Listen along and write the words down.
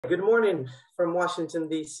Good morning from Washington,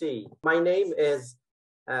 D.C. My name is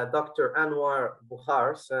Dr. Anwar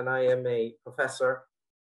Bukhars, and I am a professor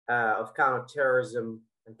of counterterrorism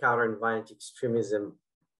and counter-violent extremism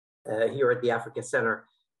here at the Africa Center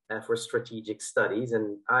for Strategic Studies.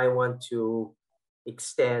 And I want to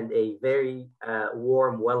extend a very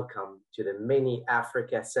warm welcome to the many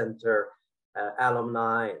Africa Center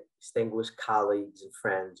alumni, distinguished colleagues and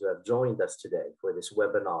friends who have joined us today for this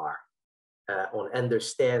webinar on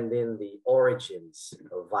understanding the origins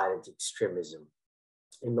of violent extremism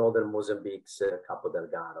in northern Mozambique's Cabo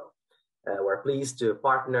Delgado. We're pleased to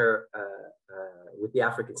partner with the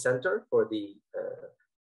African Center for the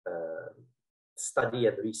Study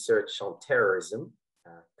and Research on Terrorism,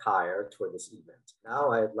 CAIR, for this event.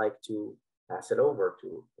 Now I'd like to pass it over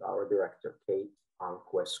to our director, Kate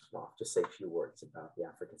Anquesnoff, to say a few words about the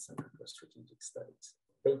African Center for Strategic Studies.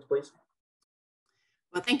 Kate, please.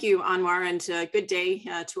 Well, thank you, Anwar, and good day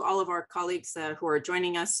to all of our colleagues who are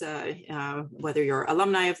joining us, whether you're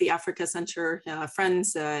alumni of the Africa Center,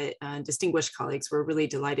 friends, distinguished colleagues. We're really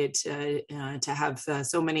delighted to have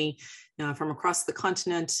so many from across the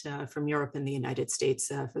continent, from Europe and the United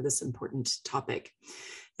States for this important topic.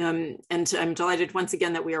 And I'm delighted once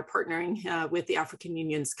again that we are partnering with the African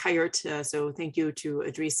Union's CAIRT. So thank you to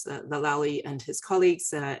Idris Lalali and his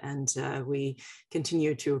colleagues. And we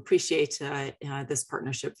continue to appreciate this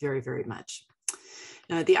partnership very, very much.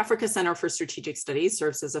 The Africa Center for Strategic Studies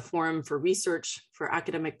serves as a forum for research, for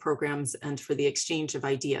academic programs, and for the exchange of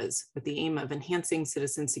ideas with the aim of enhancing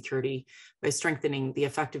citizen security by strengthening the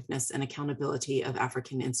effectiveness and accountability of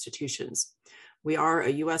African institutions. We are a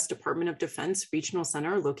U.S. Department of Defense regional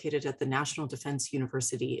center located at the National Defense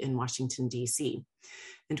University in Washington, D.C.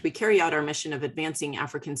 And we carry out our mission of advancing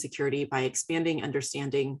African security by expanding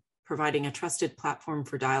understanding, providing a trusted platform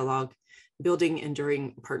for dialogue, building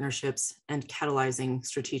enduring partnerships, and catalyzing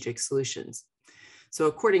strategic solutions. So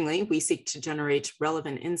accordingly, we seek to generate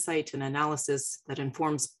relevant insight and analysis that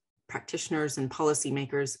informs practitioners and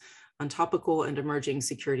policymakers on topical and emerging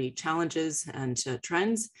security challenges and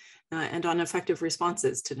trends, and on effective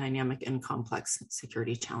responses to dynamic and complex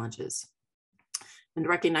security challenges. And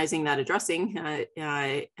recognizing that addressing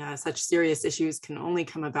such serious issues can only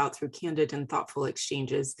come about through candid and thoughtful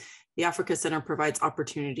exchanges, the Africa Center provides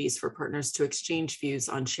opportunities for partners to exchange views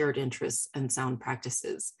on shared interests and sound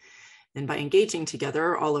practices. And by engaging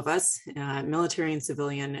together, all of us, military and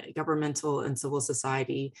civilian, governmental and civil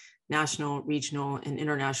society, national, regional, and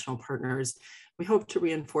international partners, we hope to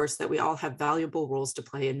reinforce that we all have valuable roles to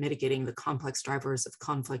play in mitigating the complex drivers of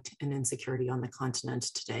conflict and insecurity on the continent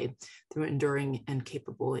today through enduring and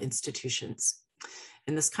capable institutions.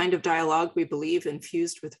 In this kind of dialogue, we believe,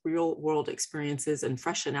 infused with real-world experiences and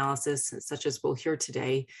fresh analysis, such as we'll hear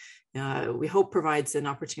today, we hope provides an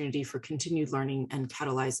opportunity for continued learning and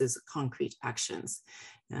catalyzes concrete actions.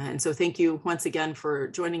 And so thank you once again for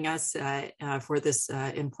joining us for this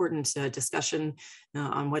important discussion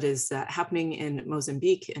on what is happening in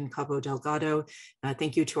Mozambique and Cabo Delgado.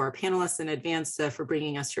 Thank you to our panelists in advance for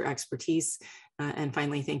bringing us your expertise. And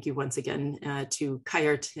finally, thank you once again to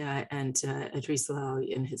CAIRT and Idris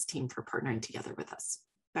Lalali and his team for partnering together with us.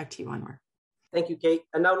 Back to you, Anwar. Thank you, Kate.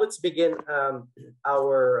 And now let's begin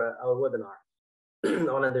our webinar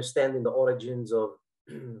on understanding the origins of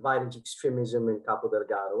violent extremism in Cabo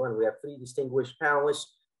Delgado. And we have three distinguished panelists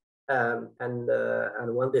and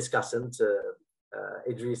one discussant,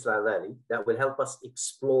 Idris Lalali, that will help us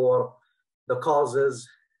explore the causes,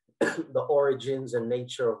 the origins and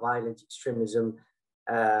nature of violent extremism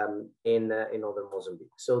in northern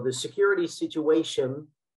Mozambique. So the security situation,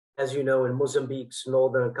 as you know, in Mozambique's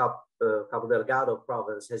northern Cabo Delgado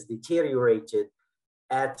province has deteriorated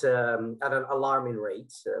at an alarming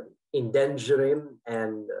rate, endangering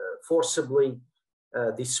and forcibly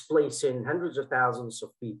displacing hundreds of thousands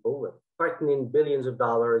of people, threatening billions of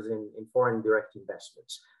dollars in foreign direct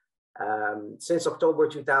investments. Since October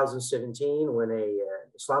 2017, when a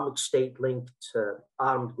Islamic State-linked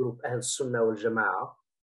armed group Al-Sunnah al-Jama'ah,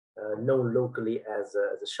 known locally as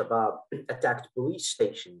the Shabab, attacked police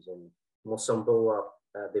stations in Mozambique,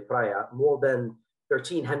 de Praia, more than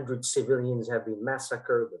 1,300 civilians have been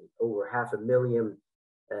massacred, and over 500,000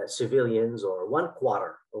 civilians, or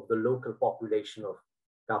 1/4 of the local population of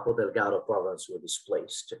Cabo Delgado province, were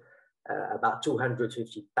displaced. About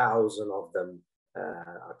 250,000 of them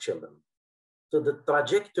are children. So the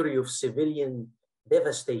trajectory of civilian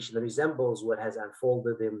devastation resembles what has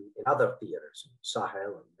unfolded in other theaters,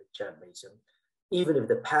 Sahel and the Chad Basin, even if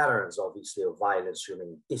the patterns, obviously, of violence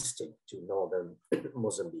remain distinct to northern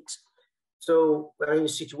Mozambique's. So we're in a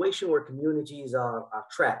situation where communities are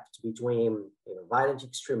trapped between violent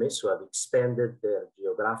extremists who have expanded their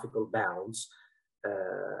geographical bounds,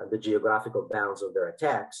 the geographical bounds of their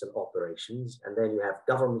attacks and operations, and then you have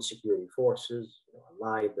government security forces,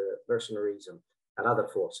 allied mercenaries and other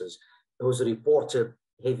forces whose reported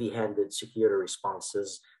heavy-handed security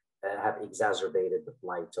responses have exacerbated the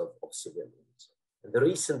plight of civilians. And the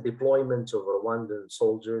recent deployment of Rwandan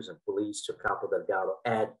soldiers and police to Cabo Delgado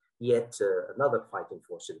add yet another fighting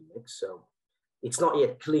force to the mix. So it's not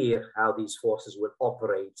yet clear how these forces will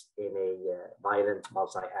operate in a violent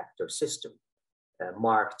multi-actor system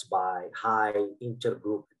marked by high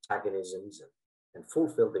intergroup antagonisms and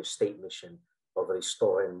fulfill their state mission of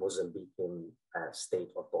restoring Mozambican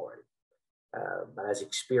state authority. But as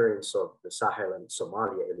experience of the Sahel and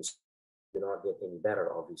Somalia, it is not get any better,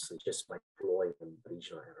 obviously, just by deploying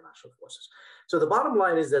regional and international forces. So the bottom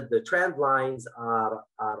line is that the trend lines are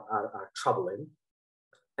troubling.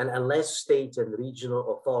 And unless state and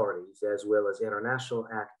regional authorities, as well as international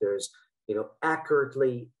actors,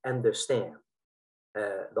 accurately understand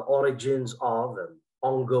the origins of an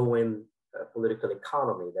ongoing political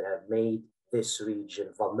economy that have made this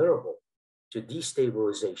region vulnerable to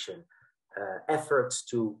destabilization, efforts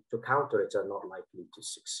to counter it are not likely to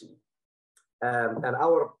succeed. And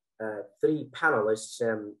our three panelists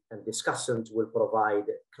and discussants will provide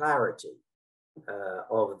clarity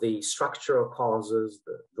of the structural causes,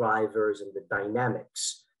 the drivers, and the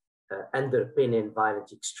dynamics underpinning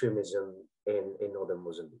violent extremism in northern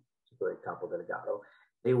Mozambique, particularly Cabo Delgado.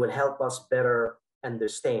 They will help us better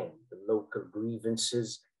understand the local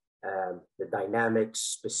grievances, the dynamics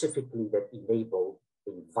specifically that enable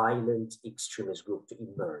a violent extremist group to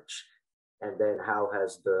emerge. And then how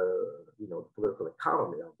has the political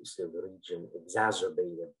economy, obviously, of the region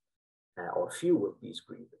exacerbated or fueled these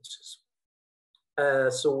grievances.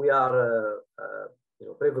 So we are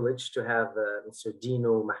privileged to have Mr.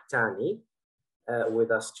 Dino Mahtani with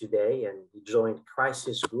us today, and he joined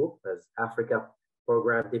Crisis Group as Africa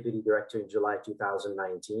Program Deputy Director in July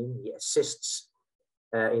 2019. He assists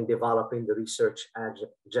in developing the research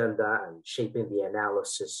agenda and shaping the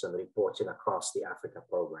analysis and reporting across the Africa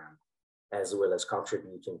Program, as well as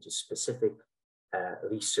contributing to specific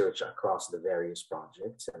research across the various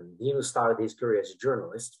projects. And Dino started his career as a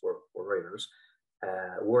journalist for Reuters,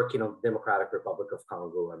 working on the Democratic Republic of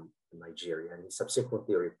Congo and Nigeria. And he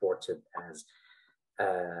subsequently reported as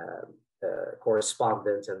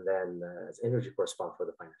correspondent and then as energy correspondent for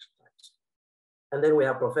the Financial Times. And then we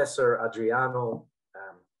have Professor Adriano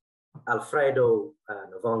Alfredo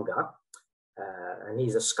Nuvunga, and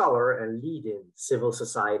he's a scholar and leading civil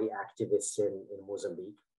society activist in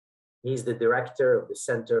Mozambique. He's the director of the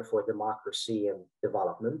Center for Democracy and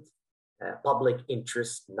Development, public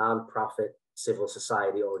interest, nonprofit civil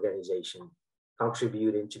society organization,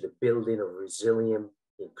 contributing to the building of resilient,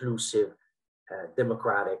 inclusive,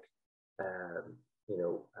 democratic,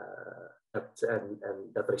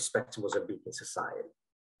 that respects Mozambican society.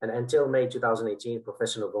 And until May 2018,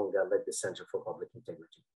 Professor Nuvunga led the Center for Public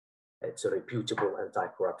Integrity. It's a reputable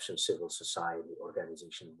anti-corruption civil society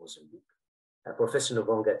organization in Mozambique. Professor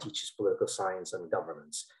Nuvunga teaches political science and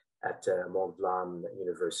governance at Mont Blanc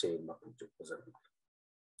University in Maputo, Mozambique.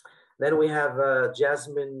 Then we have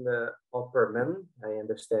Jasmine Opperman. I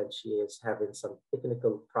understand she is having some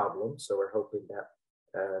technical problems, so we're hoping that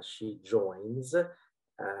she joins as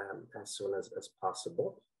soon as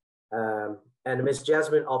possible. And Ms.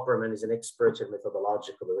 Jasmine Opperman is an expert in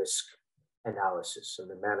methodological risk analysis and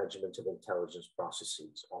the management of intelligence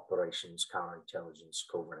processes, operations, counterintelligence,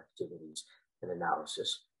 covert activities, and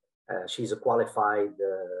analysis. She's a qualified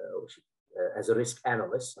as a risk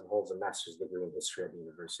analyst and holds a master's degree in history at the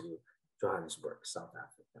University of Johannesburg, South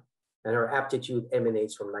Africa. And her aptitude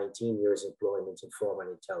emanates from 19 years employment in formal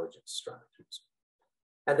intelligence strategies.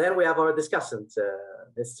 And then we have our discussant,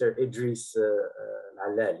 Mr. Idris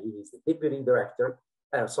Alali. He's the deputy director,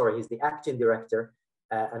 he's the acting director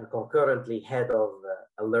and concurrently head of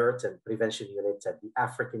alert and prevention unit at the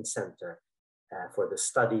African Center for the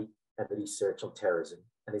Study and Research on Terrorism.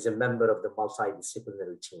 And he's a member of the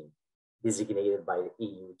multidisciplinary team designated by the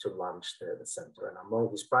EU to launch the center. And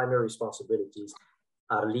among his primary responsibilities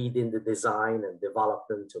are leading the design and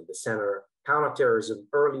development of the center counterterrorism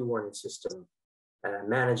early warning system,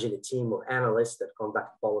 managing a team of analysts that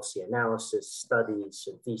conduct policy analysis, studies,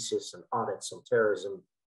 synthesis, and audits on terrorism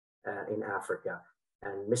in Africa.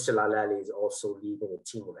 And Mr. Lalali is also leading a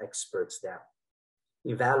team of experts that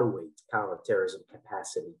evaluate counterterrorism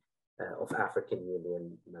capacity of African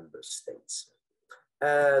Union member states.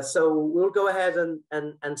 So we'll go ahead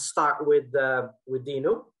and start with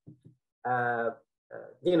Dino.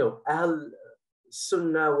 Dino,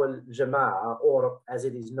 Sunnah wal Jama'ah, or as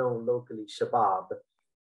it is known locally, Shabab,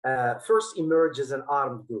 first emerged as an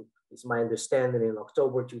armed group. It's my understanding in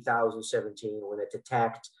October 2017 when it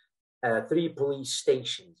attacked 3 police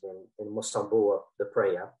stations in Mozambique, the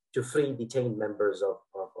Praia, to free detained members of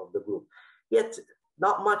the group. Yet,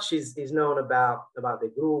 not much is known about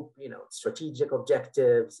the group, strategic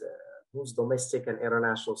objectives, whose domestic and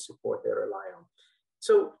international support they rely on.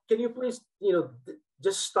 So can you please,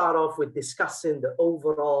 just start off with discussing the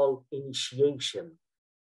overall initiation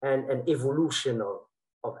and evolution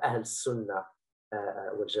of Ahl Sunnah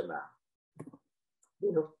wal Jama'ah?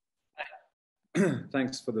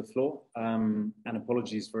 Thanks for the floor, and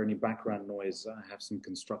apologies for any background noise. I have some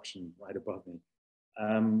construction right above me.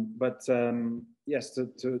 Yes,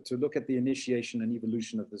 to look at the initiation and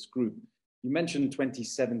evolution of this group, you mentioned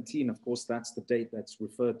 2017. Of course, that's the date that's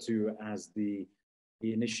referred to as the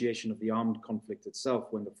initiation of the armed conflict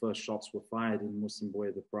itself, when the first shots were fired in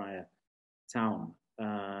Mozambique, the Praia town.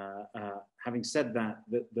 Having said that,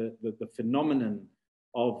 the phenomenon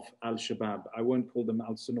of Al-Shabaab, I won't call them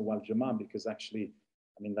Al-Sunnah wal Jama'ah, because actually,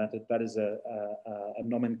 I mean, that is a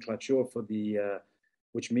nomenclature for the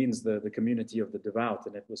which means the community of the devout,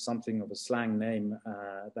 and it was something of a slang name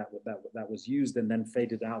that was used and then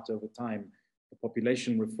faded out over time. The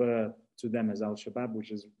population refer to them as Al-Shabaab,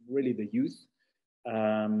 which is really the youth,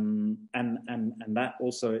 and that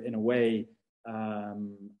also, in a way,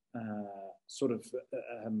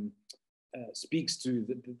 speaks to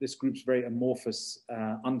this group's very amorphous,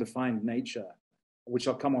 undefined nature, which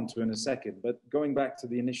I'll come on to in a second. But going back to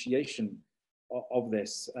the initiation of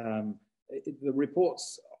this, the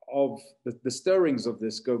reports of the stirrings of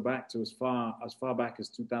this go back to as far back as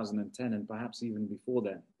 2010, and perhaps even before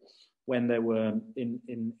then, when there were in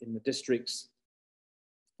the districts,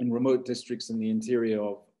 in remote districts in the interior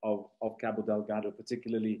of Cabo Delgado,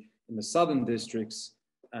 particularly in the southern districts,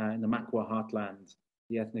 in the Makwa heartland,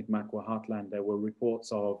 the ethnic Makwa heartland, there were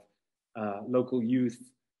reports of local youth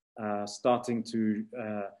starting to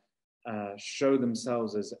show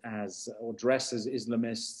themselves as or dress as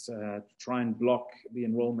Islamists, to try and block the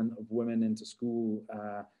enrollment of women into school,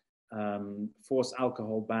 force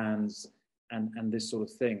alcohol bans, and this sort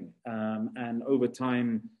of thing. And over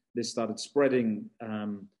time, this started spreading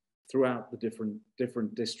throughout the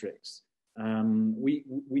different districts. We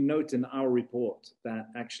note in our report that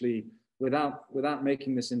actually, without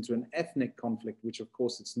making this into an ethnic conflict, which of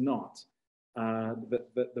course it's not,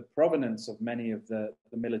 the provenance of many of the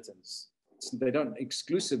militants, they don't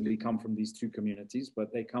exclusively come from these 2 communities,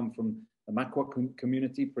 but they come from the Makwa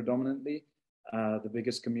community predominantly, the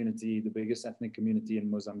biggest ethnic community in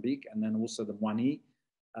Mozambique, and then also the Mwani,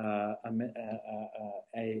 a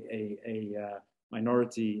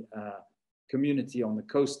minority community on the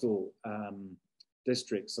coastal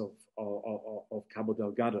districts of Cabo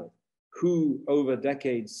Delgado, who over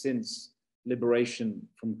decades since liberation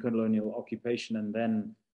from colonial occupation and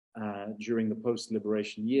then during the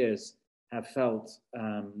post-liberation years have felt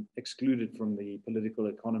excluded from the political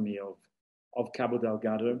economy of Cabo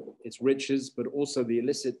Delgado, its riches, but also the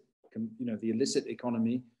illicit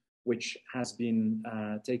economy, which has been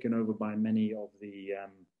taken over by many of the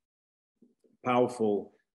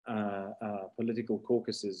powerful political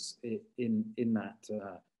caucuses in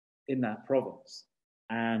that province.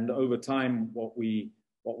 And over time, what we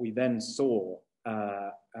then saw,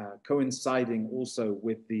 coinciding also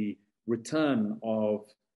with the return of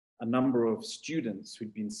a number of students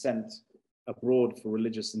who'd been sent abroad for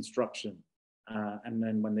religious instruction, and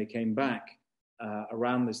then when they came back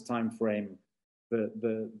around this time frame,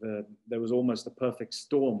 there was almost a perfect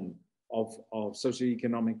storm of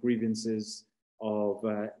socioeconomic grievances, of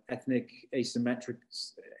ethnic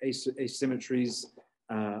asymmetries,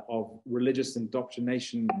 of religious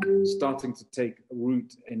indoctrination starting to take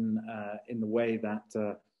root in the way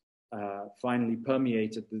that finally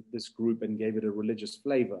permeated this group and gave it a religious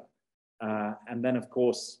flavor. And then, of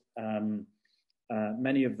course,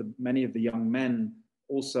 many of the young men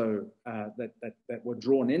also that were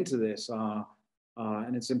drawn into this are,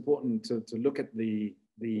 and it's important to look at the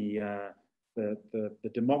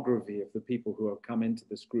demography of the people who have come into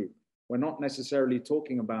this group. We're not necessarily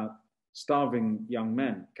talking about starving young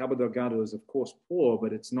men. Cabo Delgado is, of course, poor,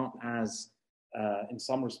 but it's not as, in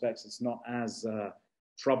some respects, it's not as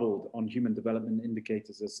troubled on human development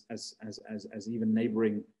indicators as even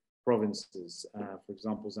neighboring provinces, for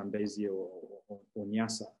example, Zambezi or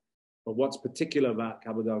Nyasa. But what's particular about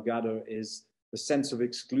Cabo Delgado is the sense of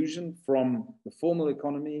exclusion from the formal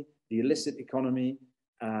economy, the illicit economy,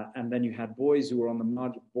 and then you had boys who were on the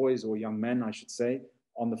margin, boys or young men, I should say,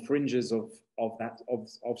 on the fringes of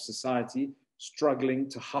society, struggling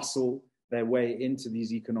to hustle their way into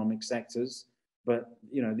these economic sectors. But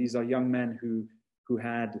these are young men who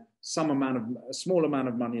had a small amount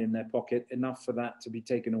of money in their pocket, enough for that to be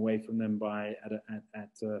taken away from them at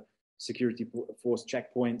security force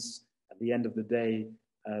checkpoints. At the end of the day,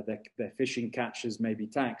 their fishing catches may be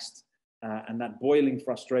taxed, and that boiling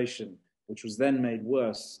frustration, which was then made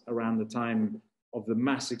worse around the time of the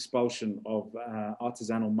mass expulsion of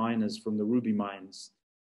artisanal miners from the ruby mines,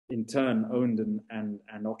 in turn owned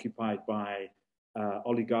and occupied by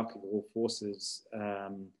oligarchical forces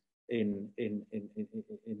in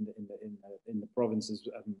the province's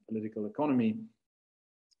political economy,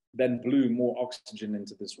 then blew more oxygen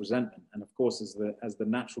into this resentment. And of course, as the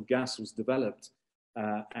natural gas was developed,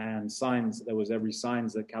 and there was every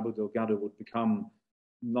signs that Cabo Delgado would become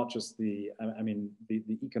not just the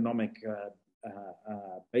economic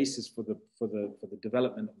basis for the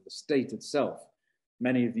development of the state itself.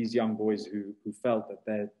 Many of these young boys who felt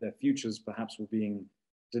that their futures perhaps were being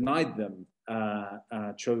denied them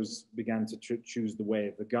began to choose the way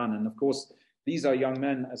of the gun. And of course, these are young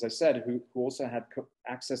men, as I said, who also had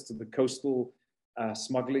access to the coastal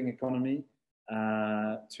smuggling economy,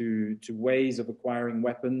 to ways of acquiring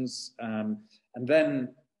weapons. And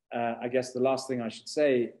then I guess the last thing I should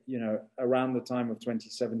say, around the time of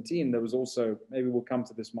 2017, there was also, maybe we'll come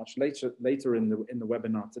to this much later in the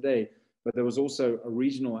webinar today, but there was also a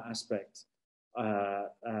regional aspect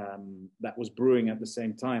that was brewing at the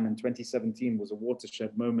same time. And 2017 was a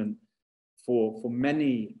watershed moment for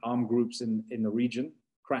many armed groups in the region,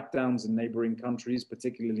 crackdowns in neighboring countries,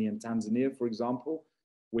 particularly in Tanzania, for example,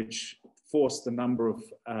 which forced a number of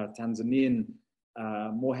Tanzanian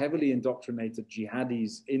more heavily indoctrinated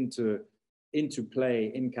jihadis into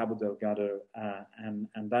play in Cabo Delgado, and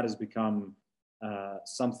that has become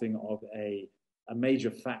something of a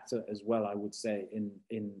major factor as well, I would say, in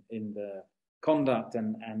the conduct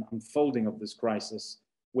and unfolding of this crisis,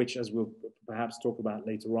 which, as we'll perhaps talk about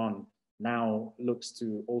later on, now looks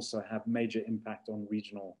to also have major impact on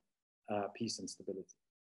regional peace and stability.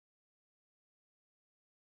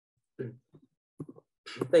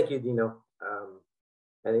 Thank you, Dino.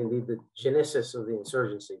 And indeed, the genesis of the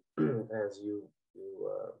insurgency, as you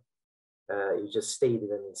just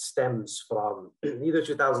stated, stems from either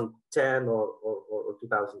 2010 or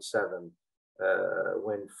 2007,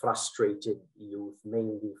 when frustrated youth,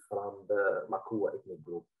 mainly from the Makua ethnic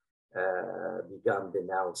group, began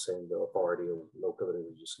denouncing the authority of local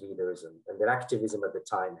religious leaders, and their activism at the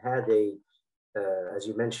time had as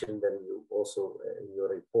you mentioned, and you also in your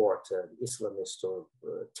report, Islamist or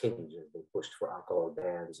tinge. They pushed for alcohol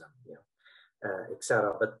bans and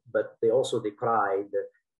etc. But they also decried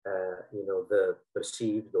the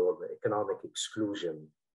perceived or the economic exclusion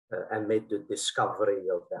and made the discovery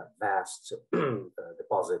of that vast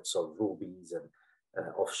deposits of rubies and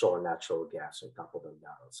offshore natural gas in Cabo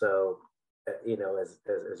Delgado. So, as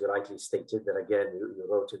you rightly stated, that again, you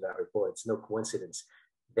wrote in that report, it's no coincidence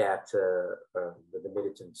that the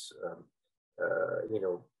militants,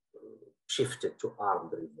 shifted to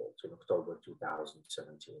armed revolt in October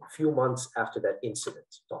 2017. A few months after that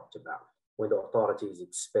incident talked about, when the authorities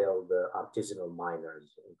expelled the artisanal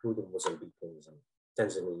miners, including Mozambicans and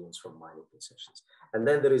Tanzanians, from mining concessions. And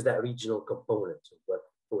then there is that regional component of what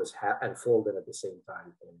was unfolded at the same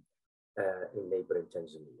time in neighboring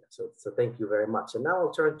Tanzania. So thank you very much. And now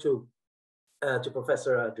I'll turn to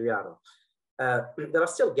Professor Adriano. There are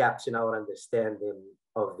still gaps in our understanding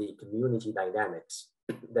of the community dynamics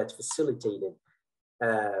that facilitated,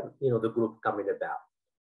 the group coming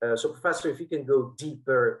about. So, Professor, if you can go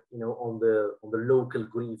deeper, on the local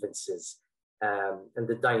grievances and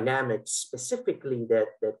the dynamics specifically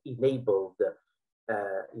that enabled,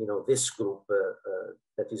 this group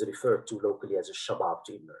that is referred to locally as a Shabab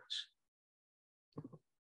to emerge.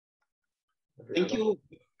 Thank you.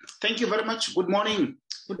 Thank you very much. Good morning.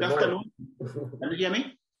 Good afternoon. Can you hear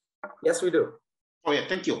me? Yes, we do. Oh, yeah,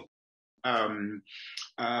 thank you.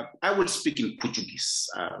 I will speak in Portuguese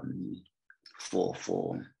for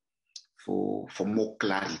more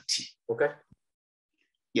clarity. Okay.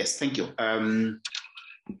 Yes, thank you.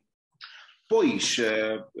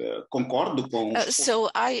 Concordo com... So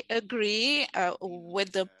I agree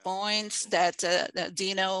with the points that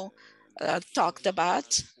Dino talked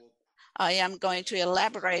about. I am going to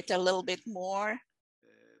elaborate a little bit more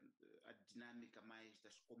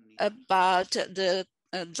about the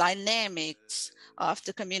dynamics of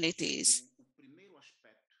the communities.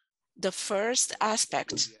 The first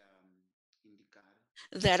aspect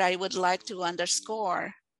that I would like to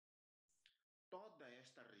underscore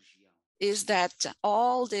is that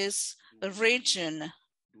all this region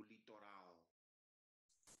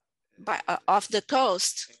of the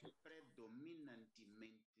coast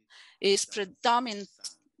is predominantly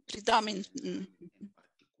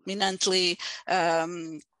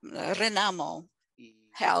Renamo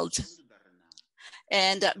held.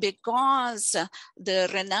 And because the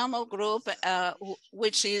Renamo group,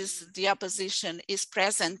 which is the opposition, is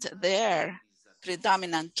present there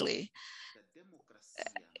predominantly,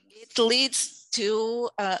 it leads to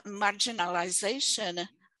marginalization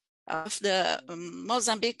of the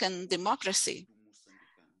Mozambican democracy.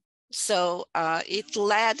 So it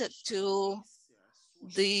led to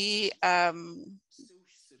the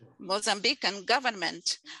Mozambican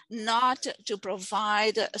government not to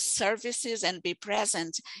provide services and be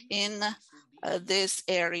present in this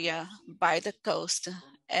area by the coast.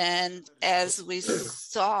 And as we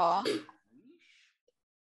saw,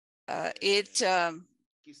 it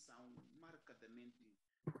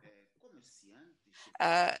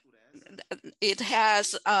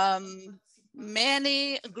has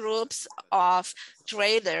many groups of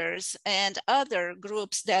traders and other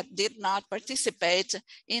groups that did not participate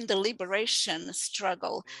in the liberation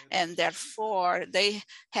struggle, and therefore they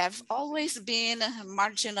have always been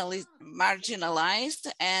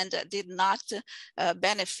marginalized and did not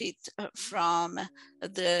benefit from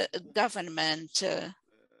the government.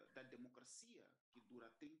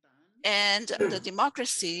 And the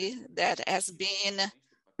democracy that has been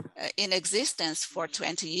in existence for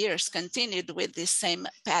 20 years continued with the same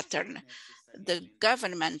pattern. The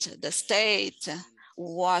government, the state,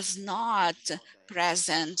 was not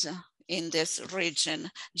present in this region.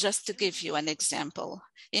 Just to give you an example,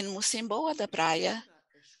 in Mocimboa da Praia,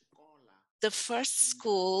 the first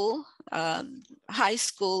school, high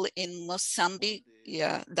school in Mozambique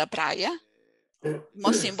da Praia,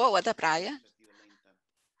 Mocimboa da Praia,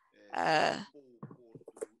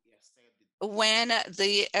 when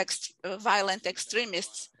the violent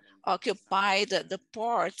extremists occupied the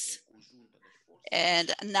ports,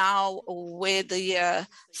 and now with the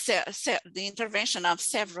intervention of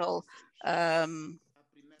several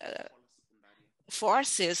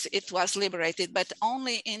forces, it was liberated. But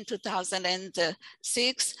only in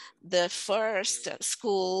 2006, the first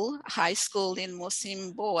school, high school in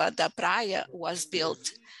Mocimboa da Praia was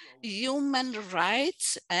built. Human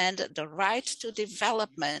rights and the right to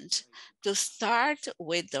development, to start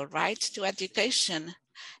with the right to education,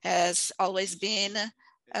 has always been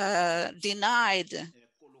denied.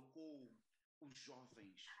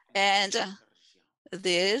 And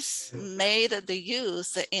this made the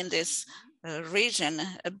youth in this region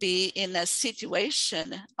be in a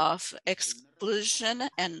situation of exclusion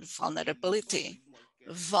and vulnerability,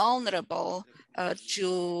 vulnerable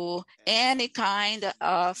to any kind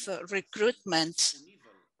of recruitment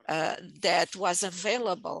that was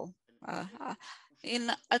available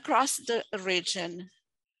across the region.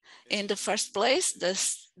 In the first place,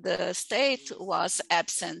 the state was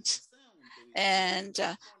absent, and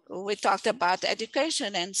we talked about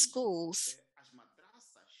education and schools,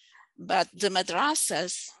 but the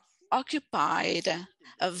madrasas occupied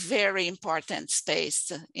a very important space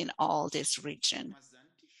in all this region.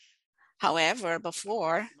 However,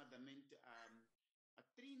 before,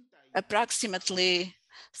 approximately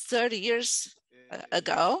 30 years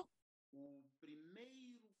ago,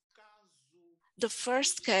 the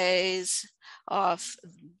first case of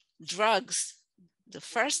drugs, the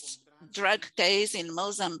first drug case in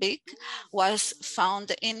Mozambique was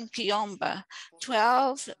found in Kionda,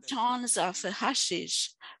 12 tons of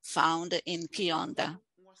hashish found in Kionda,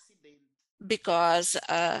 because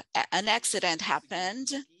an accident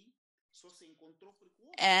happened,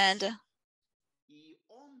 and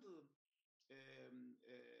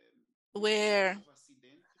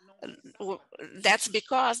that's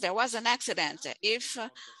because there was an accident. If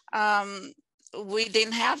we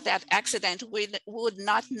didn't have that accident, we would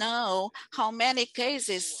not know how many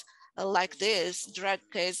cases like this, drug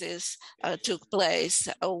cases, took place.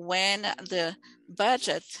 When the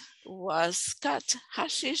budget was cut,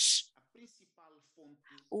 hashish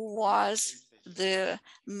was the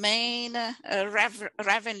main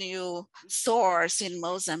revenue source in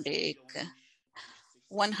Mozambique.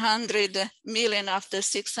 100 million of the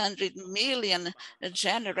 600 million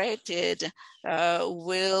generated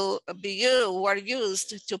were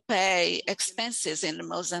used to pay expenses in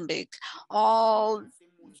Mozambique. All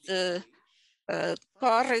the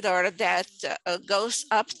corridor that goes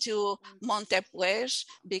up to Montepuez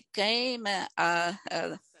became a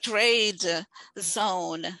trade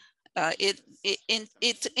zone. It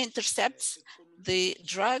intercepts the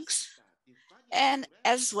drugs, and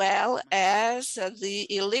as well as the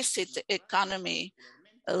illicit economy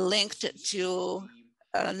linked to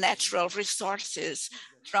natural resources,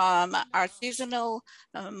 from artisanal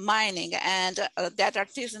mining, and that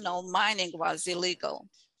artisanal mining was illegal.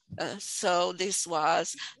 So this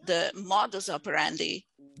was the modus operandi.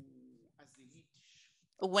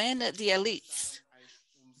 When the elites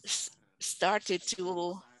started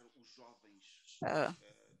to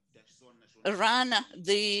run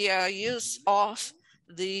the use of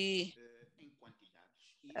the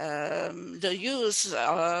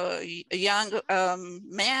young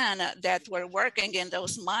men that were working in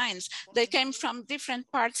those mines. They came from different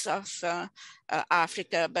parts of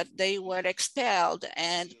Africa, but they were expelled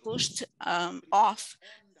and pushed off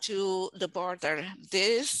to the border.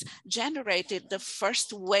 This generated the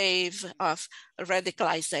first wave of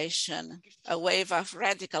radicalization, a wave of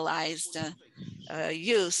radicalized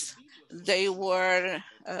youth. They were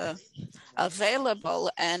available,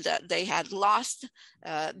 and they had lost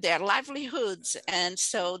their livelihoods, and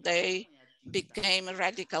so they became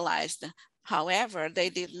radicalized. However, they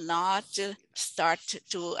did not start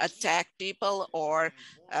to attack people or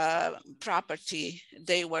property.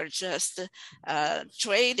 They were just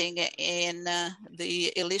trading in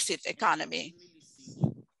the illicit economy.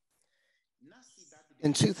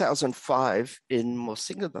 In 2005, in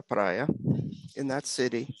Mocinga da Praia, in that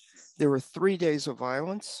city, there were 3 days of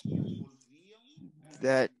violence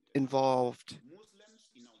that involved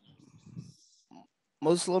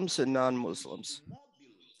Muslims and non-Muslims.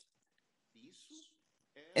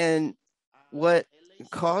 And what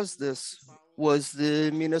caused this was the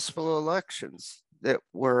municipal elections that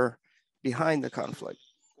were behind the conflict.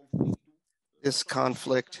 This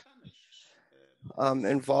conflict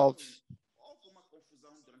involved,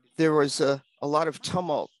 there was a lot of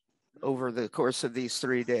tumult over the course of these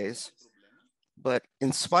 3 days. But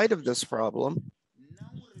in spite of this problem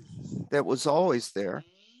that was always there,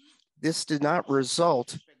 this did not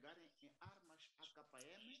result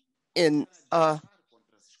in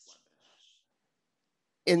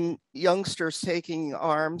youngsters taking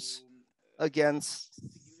arms against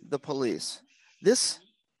the police. This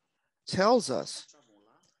tells us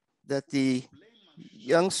that the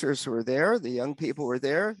youngsters were there, the young people were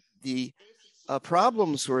there, the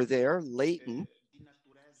problems were there, latent,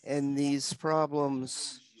 and these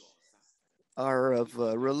problems are of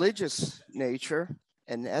religious nature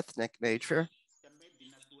and ethnic nature.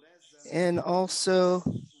 And also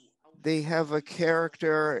they have a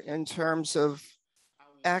character in terms of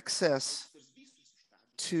access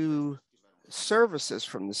to services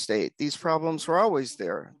from the state. These problems were always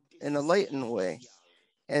there in a latent way.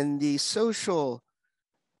 And the social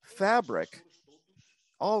fabric,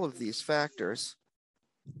 all of these factors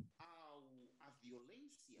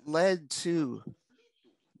led to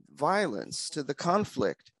violence, to the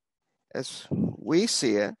conflict, as we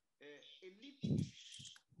see it,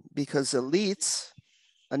 because elites,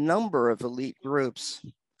 a number of elite groups,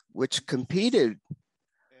 which competed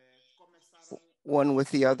one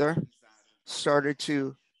with the other, started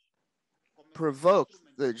to provoke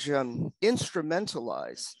the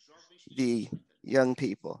instrumentalize the young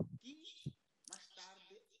people.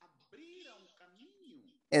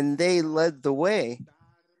 And they led the way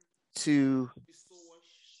to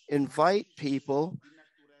invite people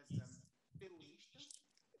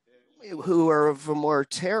who are of a more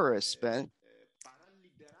terrorist bent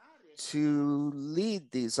to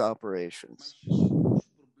lead these operations.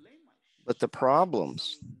 But the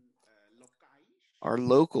problems are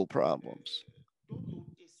local problems.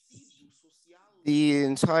 The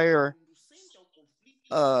entire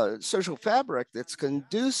social fabric that's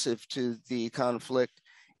conducive to the conflict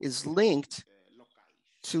is linked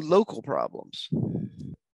to local problems.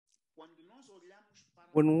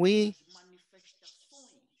 When we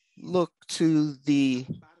look to the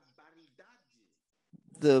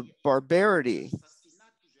barbarity,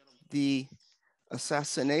 the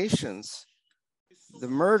assassinations, the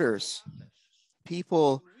murders,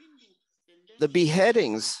 people, the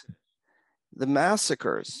beheadings, the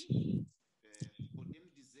massacres,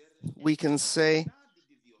 we can say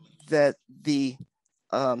that the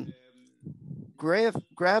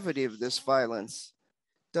gravity of this violence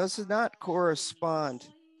does not correspond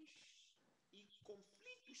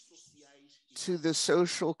to the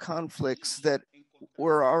social conflicts that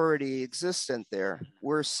were already existent there.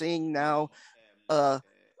 We're seeing now a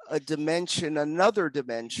dimension, another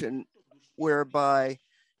dimension, whereby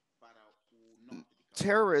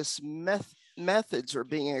terrorist methods are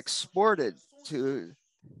being exported to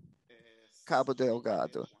Cabo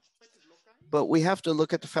Delgado. But we have to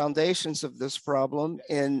look at the foundations of this problem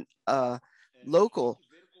in local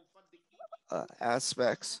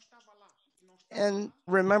aspects, and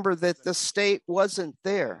remember that the state wasn't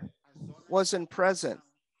there, wasn't present.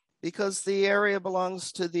 because the area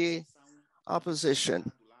belongs to the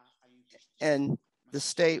opposition and the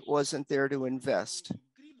state wasn't there to invest.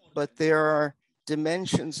 But there are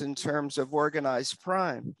dimensions in terms of organized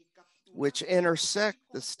crime which intersect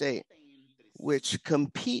the state, which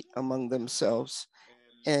compete among themselves.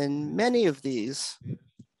 And many of these,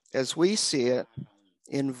 as we see it,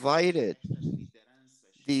 invited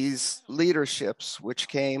these leaderships which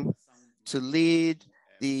came to lead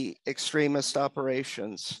the extremist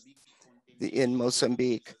operations in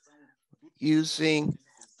Mozambique, using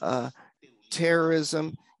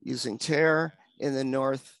terrorism, using terror in the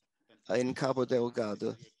north, in Cabo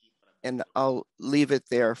Delgado. And I'll leave it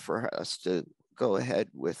there for us to go ahead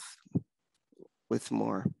with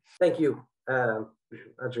more. Thank you,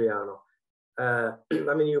 Adriano. I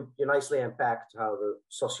mean, you nicely unpacked how the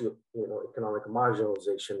economic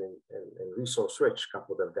marginalization and resource-rich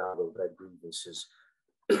Cabo Delgado led grievances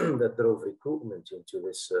that drove recruitment into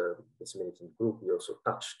this militant group. You also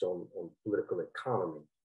touched on political economy,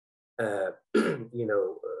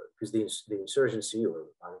 because the insurgency or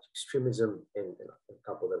extremism in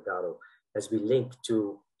Cabo Delgado has been linked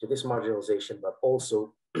to this marginalization, but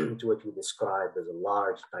also to what you described as a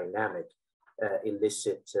large, dynamic,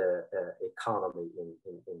 illicit economy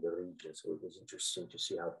in the region. So it was interesting to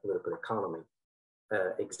see how political economy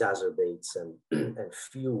exacerbates and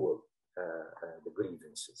fuel the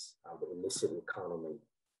grievances. The illicit economy,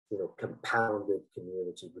 compounded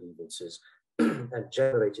community grievances and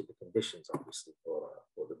generated the conditions, obviously, for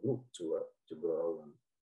the group to grow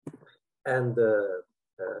and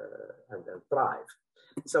thrive.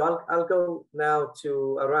 So I'll go now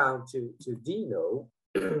around to Dino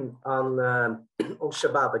on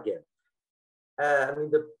Shabab again. I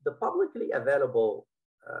mean, the publicly available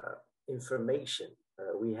information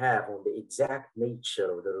we have on the exact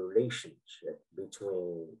nature of the relationship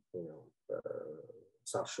between, or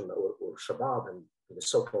Shabab and the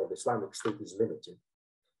so-called Islamic State is limited.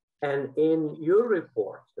 And in your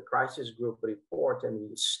report, the crisis group report, and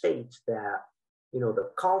you state that, the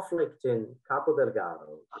conflict in Cabo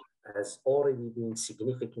Delgado has already been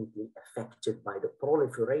significantly affected by the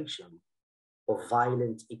proliferation of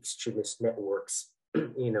violent extremist networks,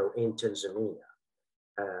 in Tanzania.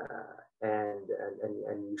 And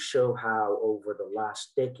you show how over the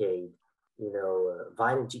last decade,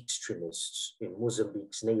 violent extremists in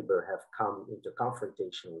Mozambique's neighbor have come into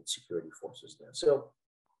confrontation with security forces there. So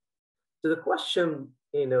the question,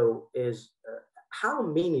 is how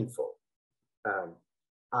meaningful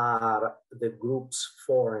are the group's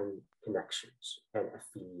foreign connections and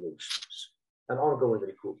affiliations and ongoing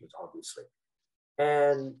recruitment, obviously?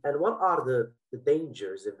 And what are the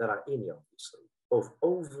dangers, if there are any, obviously, of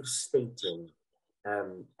overstating,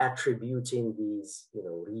 attributing these,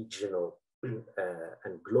 regional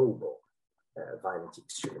and global violent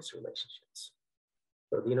extremist relationships?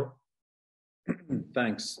 So, Dino?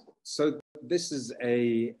 Thanks. So this is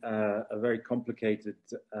a very complicated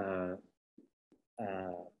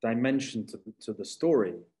dimension to the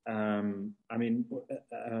story. I mean,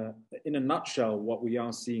 in a nutshell, what we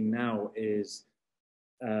are seeing now is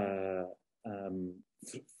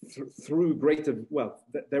through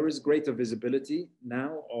there is greater visibility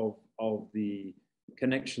now of the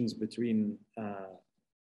connections between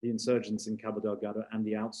the insurgents in Cabo Delgado and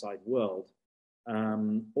the outside world.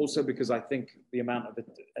 Also because I think the amount of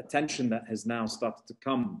attention that has now started to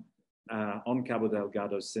come on Cabo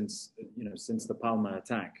Delgado since the Palma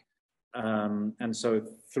attack. And so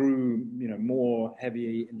through more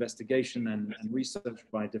heavy investigation and research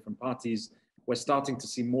by different parties, we're starting to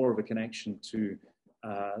see more of a connection to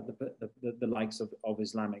the likes of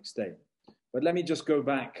Islamic State. But let me just go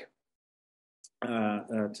back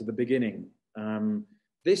to the beginning.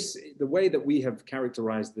 The way that we have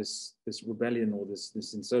characterized this rebellion or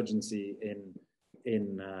this insurgency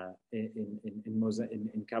in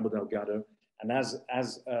Cabo Delgado, and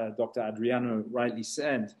as Dr. Adriano rightly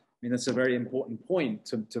said, I mean, that's a very important point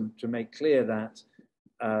to make clear that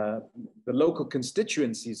the local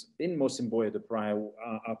constituencies in Mocimboa de Praia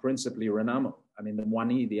are principally Renamo. I mean,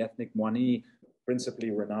 the ethnic Mwani, principally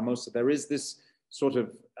Renamo. So there is this sort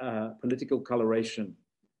of political coloration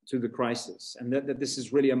to the crisis, and that this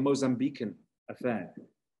is really a Mozambican affair,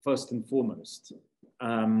 first and foremost.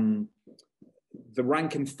 The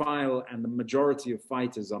rank and file and the majority of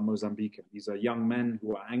fighters are Mozambican. These are young men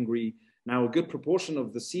who are angry. Now, a good proportion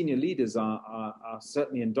of the senior leaders are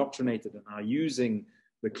certainly indoctrinated and are using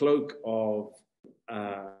the cloak of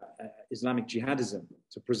Islamic jihadism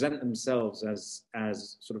to present themselves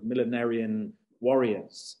as sort of millenarian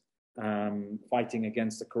warriors fighting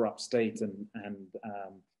against a corrupt state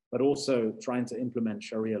but also trying to implement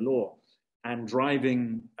Sharia law. and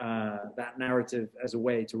driving that narrative as a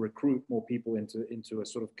way to recruit more people into a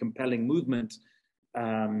sort of compelling movement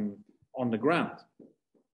on the ground.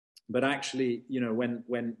 But actually, you know,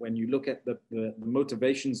 when you look at the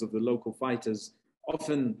motivations of the local fighters,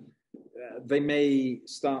 often they may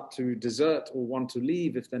start to desert or want to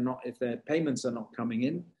leave if their payments are not coming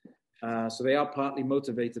in. So they are partly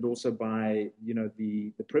motivated also by, you know,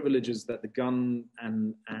 the privileges that the gun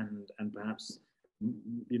and perhaps,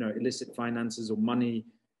 you know, illicit finances or money,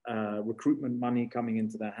 recruitment money coming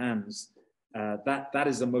into their hands. That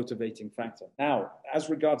is a motivating factor. Now, as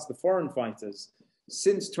regards the foreign fighters,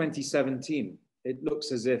 since 2017, it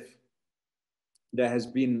looks as if there has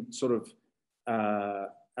been sort of,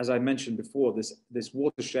 as I mentioned before, this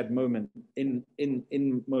watershed moment in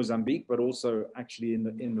Mozambique, but also actually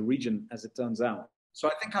in the region, as it turns out. So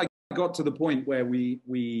I think I got to the point where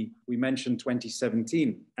we mentioned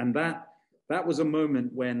 2017, and that was a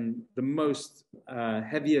moment when the most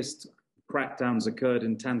heaviest crackdowns occurred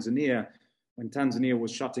in Tanzania, when Tanzania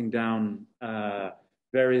was shutting down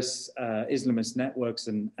various Islamist networks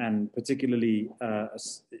and particularly,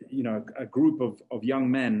 you know, a group of young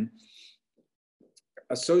men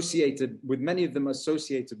associated with, many of them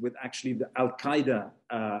associated with actually the Al-Qaeda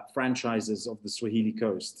franchises of the Swahili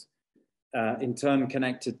coast, in turn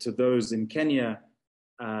connected to those in Kenya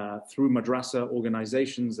through madrasa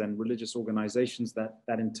organizations and religious organizations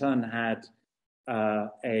that in turn had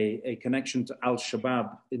a connection to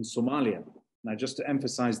Al-Shabaab in Somalia. Now, just to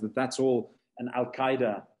emphasize that that's all an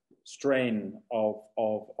Al-Qaeda strain of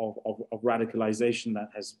radicalization that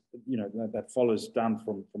has, you know, that follows down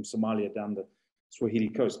from Somalia down the Swahili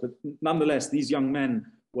coast. But nonetheless, these young men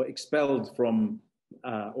were expelled from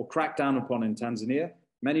or cracked down upon in Tanzania.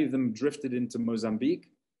 Many of them drifted into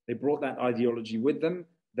Mozambique. They brought that ideology with them.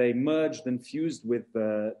 They merged and fused with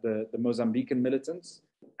the Mozambican militants,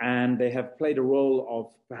 and they have played a role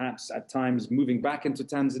of perhaps at times moving back into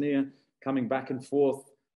Tanzania, coming back and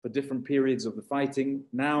forth for different periods of the fighting.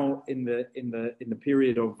 Now, in the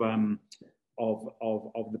period of the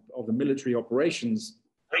military operations,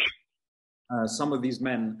 some of these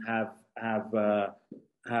men are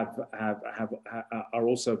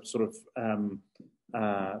also sort of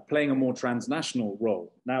playing a more transnational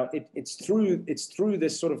role. Now, it's through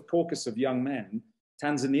this sort of caucus of young men,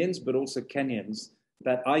 Tanzanians but also Kenyans,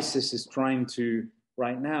 that ISIS is trying to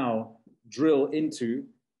right now drill into,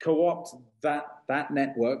 co-opt that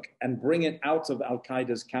network and bring it out of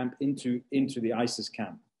Al-Qaeda's camp into the ISIS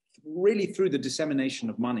camp, really through the dissemination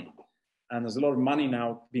of money. And there's a lot of money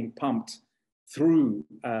now being pumped through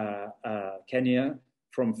Kenya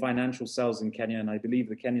from financial cells in Kenya. And I believe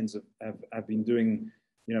the Kenyans have been doing,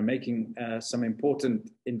 you know, making some important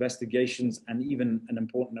investigations and even an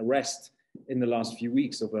important arrest in the last few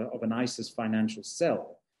weeks of an ISIS financial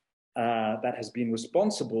cell that has been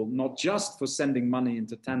responsible not just for sending money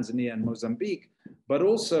into Tanzania and Mozambique, but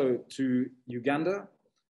also to Uganda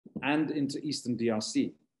and into Eastern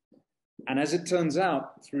DRC. And as it turns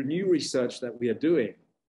out, through new research that we are doing,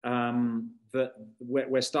 that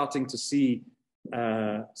we're starting to see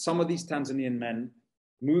some of these Tanzanian men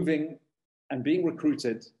moving and being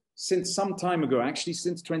recruited since some time ago, actually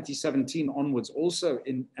since 2017 onwards, also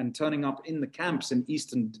and turning up in the camps in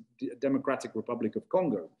Eastern Democratic Republic of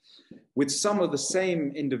Congo, with some of the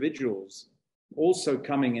same individuals also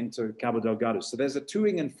coming into Cabo Delgado. So there's a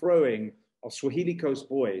toing and froing of Swahili Coast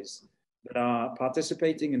boys that are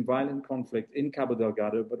participating in violent conflict in Cabo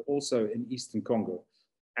Delgado, but also in Eastern Congo.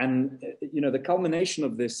 And, you know, the culmination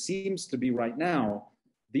of this seems to be right now,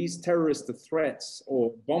 these terrorist threats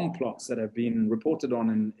or bomb plots that have been reported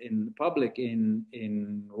on in public in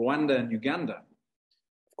Rwanda and Uganda.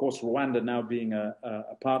 Of course, Rwanda now being a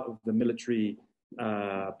part of the military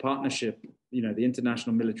partnership, you know, the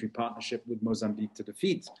international military partnership with Mozambique to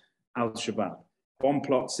defeat Al-Shabaab. Bomb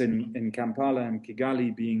plots in Kampala and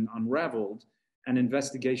Kigali being unraveled, and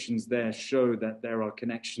investigations there show that there are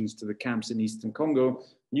connections to the camps in Eastern Congo.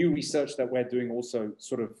 New research that we're doing also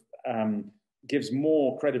sort of gives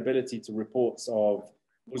more credibility to reports of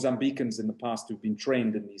Mozambicans in the past who've been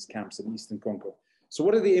trained in these camps in Eastern Congo. So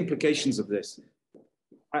what are the implications of this?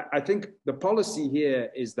 I think the policy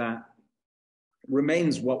here is that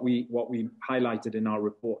remains what we highlighted in our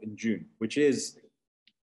report in June, which is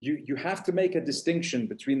you have to make a distinction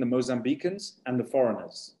between the Mozambicans and the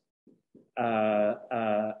foreigners.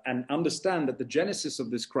 And understand that the genesis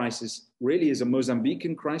of this crisis really is a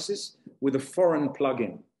Mozambican crisis with a foreign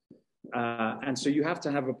plug-in. And so you have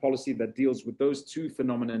to have a policy that deals with those two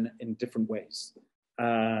phenomena in different ways.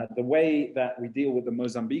 The way that we deal with the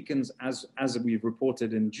Mozambicans, as we've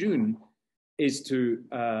reported in June, is to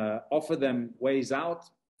offer them ways out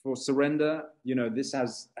surrender. You know, this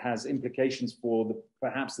has implications for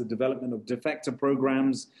perhaps the development of defector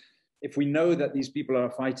programs. If we know that these people are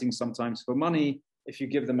fighting sometimes for money, if you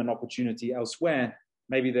give them an opportunity elsewhere,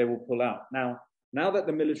 maybe they will pull out. Now that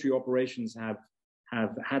the military operations have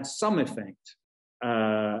had some effect,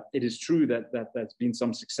 it is true that there's been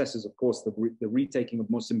some successes, of course, the retaking of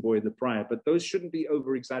Mozambique the prior, but those shouldn't be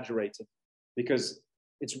over-exaggerated, because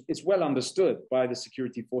it's well understood by the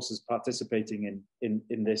security forces participating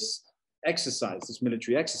in this exercise, this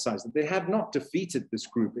military exercise, that they have not defeated this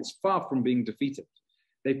group. It's far from being defeated.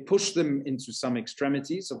 They pushed them into some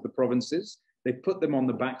extremities of the provinces. They put them on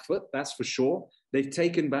the back foot, that's for sure. They've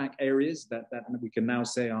taken back areas that we can now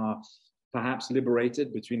say are perhaps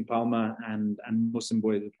liberated between Palma and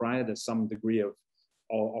Mozambique the prior. There's some degree of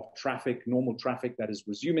traffic, normal traffic that is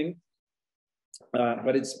resuming.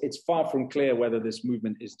 But it's far from clear whether this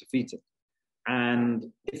movement is defeated.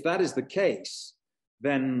 And if that is the case,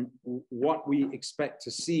 then what we expect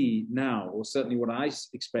to see now, or certainly what I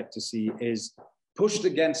expect to see, is pushed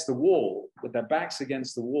against the wall, with their backs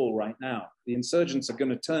against the wall right now, the insurgents are going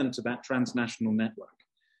to turn to that transnational network.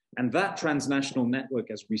 And that transnational network,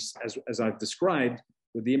 as I've described,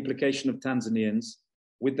 with the implication of Tanzanians,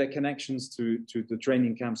 with their connections to the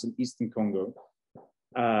training camps in Eastern Congo,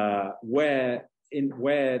 where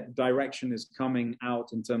direction is coming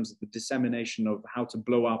out in terms of the dissemination of how to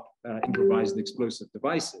blow up improvised explosive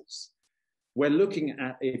devices. We're looking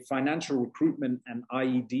at a financial recruitment and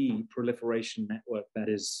IED proliferation network that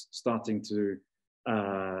is starting to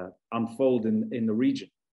unfold in the region.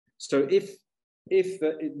 So if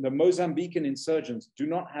the Mozambican insurgents do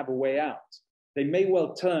not have a way out, they may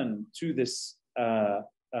well turn to this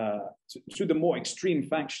to the more extreme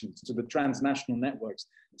factions, to the transnational networks,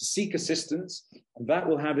 to seek assistance, and that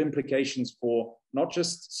will have implications for not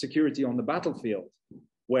just security on the battlefield,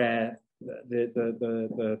 where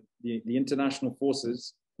the international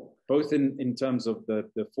forces, both in terms of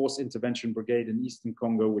the Force Intervention Brigade in Eastern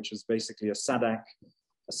Congo, which is basically a SADC,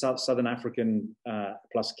 a Southern African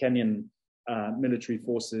plus Kenyan military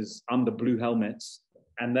forces under blue helmets,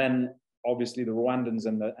 and then obviously the Rwandans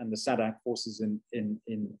and the SADC forces in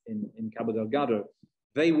Cabo Delgado,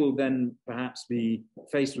 they will then perhaps be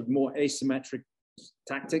faced with more asymmetric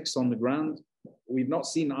tactics on the ground. We've not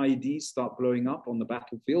seen IEDs start blowing up on the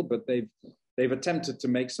battlefield, but they've attempted to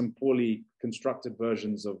make some poorly constructed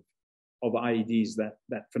versions of IEDs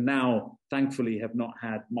that for now, thankfully, have not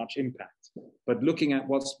had much impact. But looking at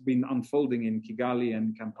what's been unfolding in Kigali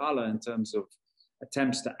and Kampala in terms of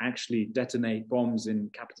attempts to actually detonate bombs in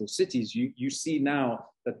capital cities, you see now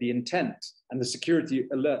that the intent and the security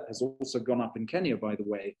alert has also gone up in Kenya, by the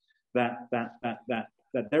way, that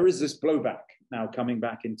there is this blowback now coming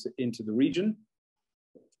back into the region,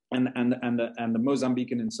 and the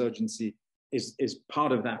Mozambican insurgency is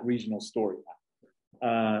part of that regional story.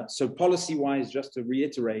 So policy-wise, just to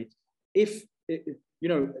reiterate, to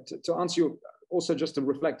answer your, also just to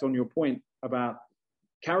reflect on your point about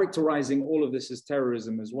characterizing all of this as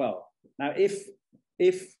terrorism as well. Now, if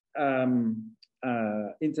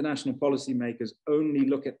international policymakers only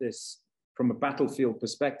look at this from a battlefield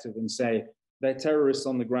perspective and say they're terrorists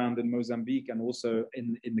on the ground in Mozambique and also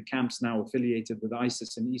in the camps now affiliated with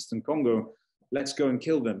ISIS in Eastern Congo, let's go and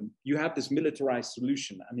kill them. You have this militarized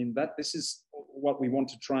solution. I mean, this is what we want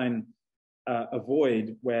to try and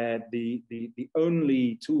avoid, where the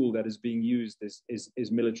only tool that is being used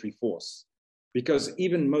is military force. Because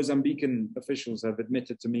even Mozambican officials have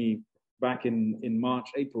admitted to me back in March,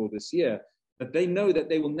 April this year, that they know that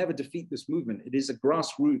they will never defeat this movement. It is a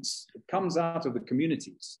grassroots, it comes out of the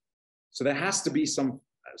communities. So there has to be some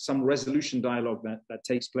resolution dialogue that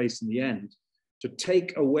takes place in the end to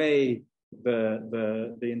take away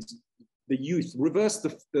the youth, reverse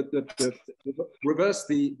the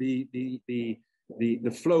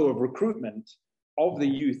flow of recruitment of the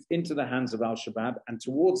youth into the hands of Al-Shabaab and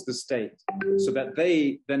towards the state, so that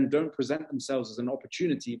they then don't present themselves as an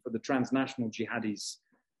opportunity for the transnational jihadis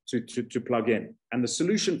to plug in. And the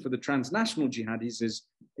solution for the transnational jihadis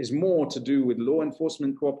is more to do with law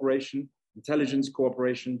enforcement cooperation, intelligence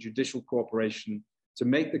cooperation, judicial cooperation, to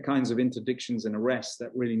make the kinds of interdictions and arrests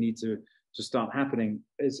that really need to start happening.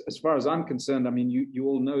 As far as I'm concerned, I mean, you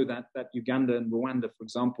all know that Uganda and Rwanda, for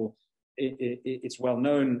example, it's well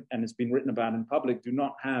known and it's been written about in public,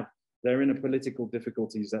 they're in political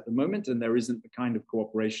difficulties at the moment, and there isn't the kind of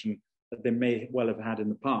cooperation that they may well have had in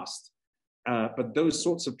the past. But those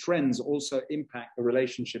sorts of trends also impact the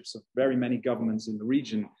relationships of very many governments in the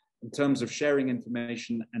region in terms of sharing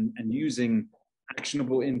information and using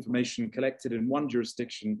actionable information collected in one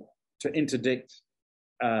jurisdiction to interdict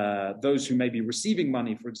those who may be receiving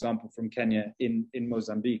money, for example, from Kenya in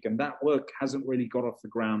Mozambique. And that work hasn't really got off the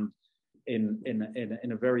ground in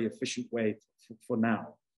a very efficient way for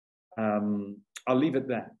now. I'll leave it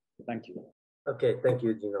there. Thank you. Okay, thank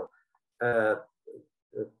you, Dino.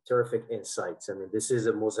 Terrific insights. I mean, this is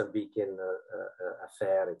a Mozambican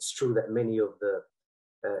affair. It's true that many of the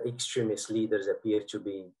extremist leaders appear to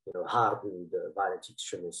be, hardened violent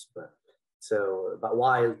extremists. But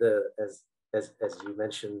while as you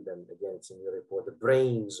mentioned, and again, it's in your report, the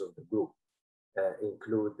brains of the group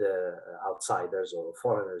include outsiders or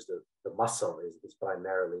foreigners. The muscle is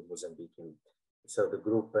primarily Mozambican. So the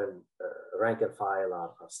group and rank and file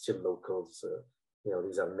are still locals.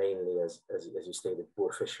 These are mainly, as you stated,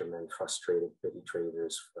 poor fishermen, frustrated petty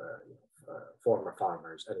traders, former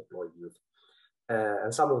farmers, unemployed youth.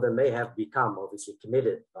 And some of them may have become obviously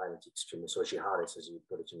committed violent extremists or jihadists, as you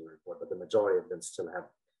put it in your report, but the majority of them still have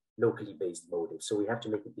locally based motives. So we have to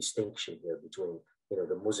make a distinction here between,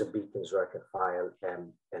 the Mozambicans rank and file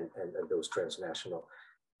and those transnational,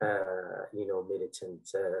 militant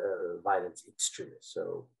violent extremists.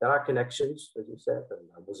 So there are connections, as you said,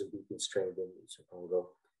 and Mozambicans trained in Congo,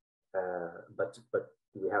 but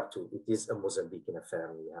we have to. It is a Mozambican affair,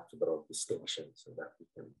 and we have to draw distinctions so that we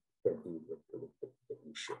can deal with the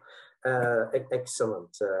issue.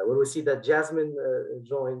 Excellent. Well, we see that Jasmine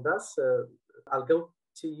joined us. I'll go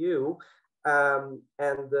to you. And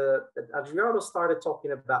Adriano started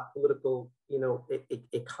talking about political,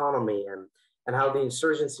 economy and how the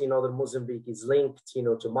insurgency in northern Mozambique is linked,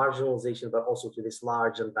 to marginalization, but also to this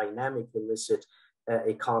large and dynamic illicit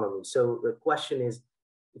economy. So the question is,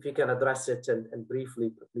 if you can address it and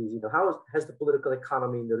briefly, please, how has the political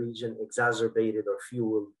economy in the region exacerbated or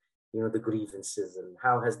fueled, the grievances, and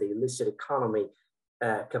how has the illicit economy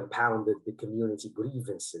compounded the community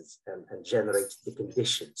grievances and generated the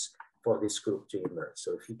conditions for this group to emerge?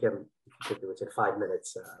 So if you can do it in 5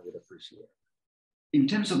 minutes, I would appreciate it. In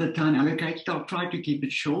terms of the time allocated, I'll try to keep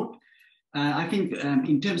it short. I think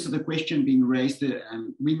in terms of the question being raised,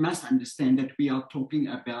 we must understand that we are talking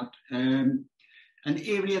about an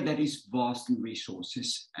area that is vast in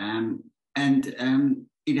resources.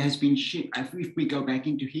 It has been shaped. If we go back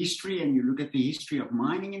into history and you look at the history of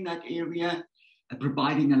mining in that area,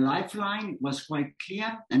 providing a lifeline, it was quite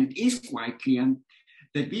clear, and it is quite clear,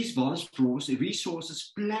 that these vast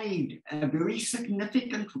resources played a very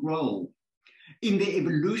significant role in the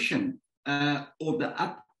evolution or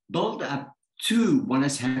the build-up to what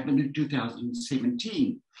has happened in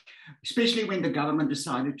 2017, especially when the government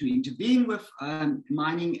decided to intervene with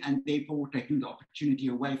mining and therefore taking the opportunity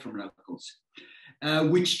away from locals,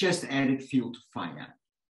 which just added fuel to fire.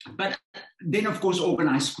 But then, of course,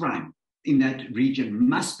 organized crime in that region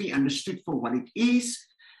must be understood for what it is.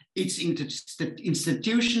 It's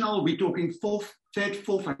institutional. We're talking third,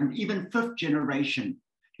 fourth, and even fifth generation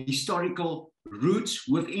historical roots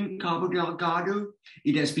within Cabo Delgado.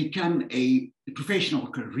 It has become a professional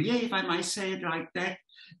career, if I might say it like that.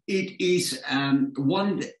 It is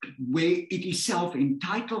one where it is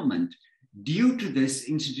self-entitlement due to this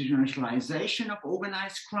institutionalization of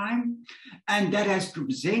organized crime, and that has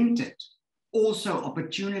presented also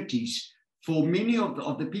opportunities for many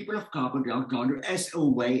of the people of Cabo Delgado as a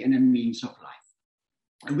way and a means of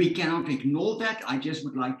life. We cannot ignore that. I just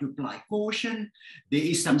would like to apply caution. There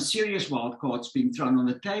is some serious wild cards being thrown on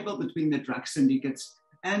the table between the drug syndicates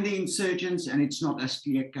and the insurgents, and it's not as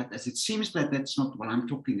clear-cut as it seems, but that's not what I'm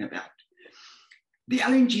talking about. The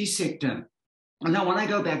LNG sector. Now, when I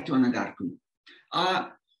go back to Anadarko,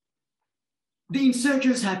 the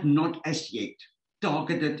insurgents have not as yet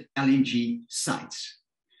targeted LNG sites.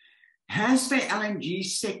 Has the LNG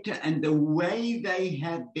sector and the way they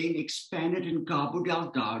have been expanded in Cabo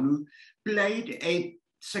Delgado played a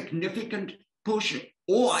significant push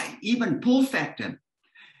or even pull factor?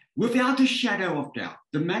 Without a shadow of doubt,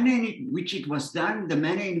 the manner in which it was done, the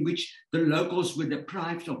manner in which the locals were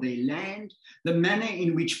deprived of their land, the manner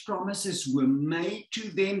in which promises were made to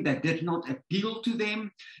them that did not appeal to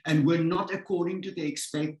them and were not according to their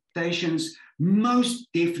expectations, most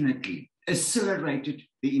definitely accelerated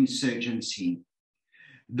the insurgency.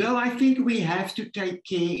 Though I think we have to take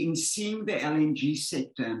care in seeing the LNG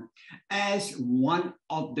sector as one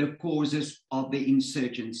of the causes of the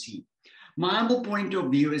insurgency. My humble point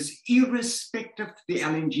of view is, irrespective of the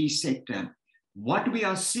LNG sector, what we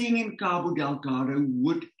are seeing in Cabo Delgado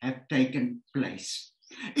would have taken place.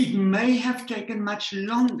 It may have taken much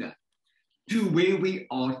longer to where we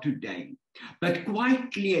are today, but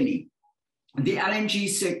quite clearly, the LNG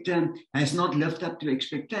sector has not lived up to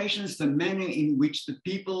expectations. The manner in which the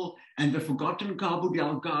people and the forgotten Cabo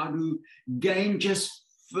Delgado gained just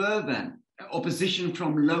further opposition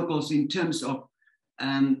from locals in terms of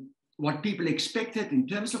what people expected in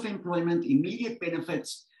terms of employment, immediate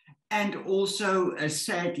benefits, and also,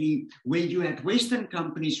 sadly, where you had Western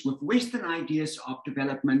companies with Western ideas of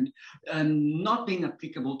development not being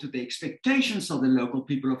applicable to the expectations of the local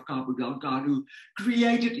people of Cabo Delgado,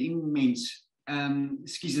 created immense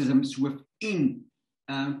schisms within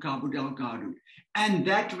Cabo Delgado. And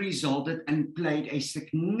that resulted and played a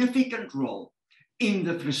significant role in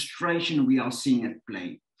the frustration we are seeing at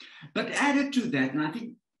play. But added to that, and I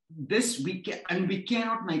think this we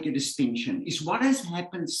cannot make a distinction, is what has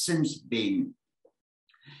happened since then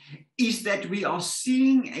is that we are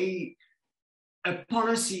seeing a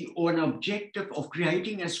policy or an objective of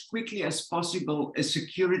creating as quickly as possible a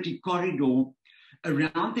security corridor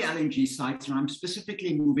around the LNG sites, and I'm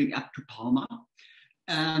specifically moving up to Palma,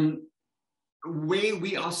 where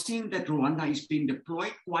we are seeing that Rwanda is being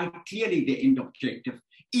deployed. Quite clearly the end objective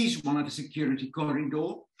is one of the security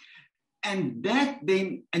corridor. And that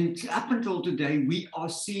then, and up until today, we are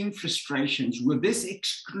seeing frustrations with this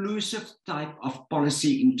exclusive type of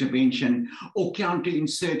policy intervention or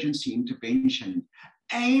counterinsurgency intervention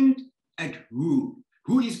aimed at who?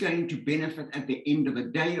 Who is going to benefit at the end of the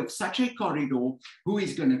day of such a corridor? Who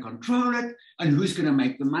is going to control it? And who's going to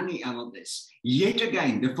make the money out of this? Yet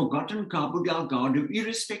again, the forgotten Cabo Delgado,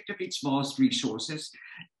 irrespective of its vast resources,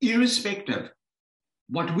 irrespective,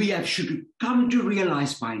 what we should come to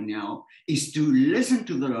realize by now is to listen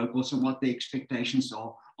to the locals and what their expectations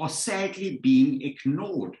are sadly being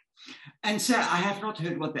ignored. And so I have not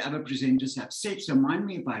heard what the other presenters have said, so mind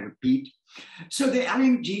me if I repeat. So the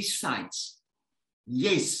LNG sites,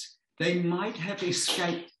 yes, they might have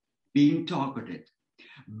escaped being targeted,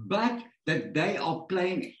 but that they are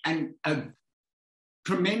playing a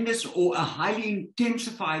tremendous or a highly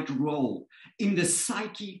intensified role in the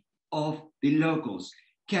psyche of the locals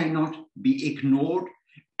cannot be ignored.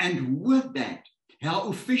 And with that, how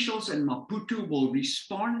officials in Maputo will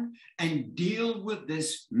respond and deal with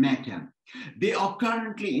this matter. There are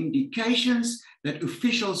currently indications that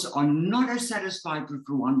officials are not as satisfied with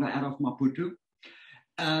Rwanda out of Maputo.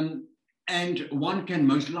 And one can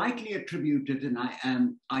most likely attribute it,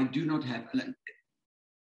 and I do not have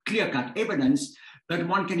clear-cut evidence, but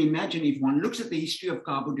one can imagine if one looks at the history of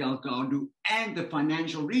Cabo Delgado and the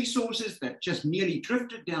financial resources that just merely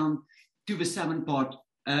drifted down to the southern part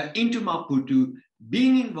into Maputo,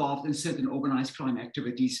 being involved in certain organized crime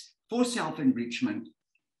activities for self-enrichment,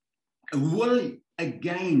 will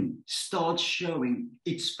again start showing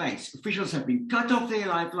its face. Officials have been cut off their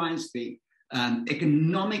lifelines, their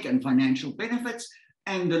economic and financial benefits,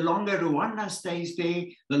 and the longer Rwanda stays there,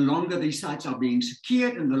 the longer these sites are being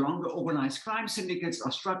secured, and the longer organized crime syndicates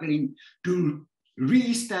are struggling to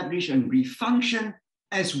re-establish and refunction,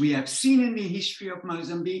 as we have seen in the history of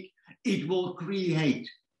Mozambique. It will create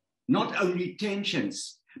not only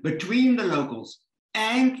tensions between the locals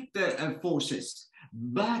and the forces,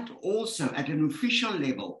 but also at an official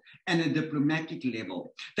level and a diplomatic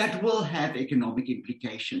level that will have economic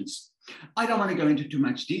implications. I don't want to go into too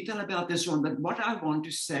much detail about this one, but what I want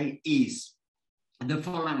to say is the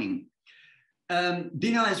following.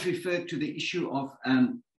 Dino has referred to the issue of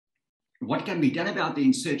what can be done about the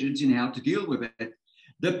insurgency and how to deal with it.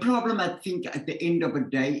 The problem, I think, at the end of the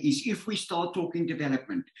day is if we start talking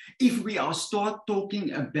development, if we start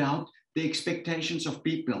talking about the expectations of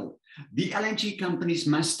people, the LNG companies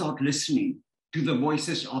must start listening to the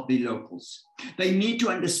voices of the locals. They need to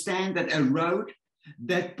understand that a road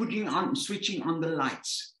that switching on the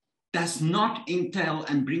lights does not entail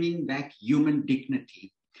and bringing back human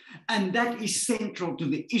dignity. And that is central to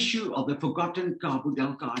the issue of the forgotten Cabo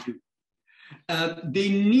Delgado. There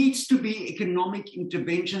needs to be economic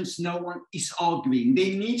interventions, no one is arguing.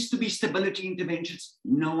 There needs to be stability interventions,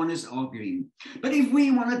 no one is arguing. But if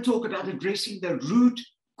we want to talk about addressing the root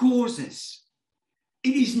causes,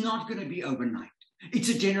 it is not going to be overnight. It's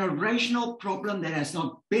a generational problem that has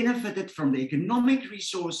not benefited from the economic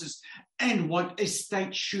resources and what a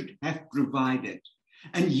state should have provided.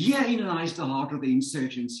 And herein lies the heart of the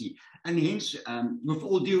insurgency. And hence, with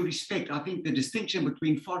all due respect, I think the distinction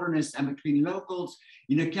between foreigners and between locals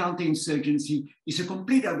in a counterinsurgency is a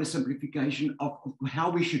complete oversimplification of how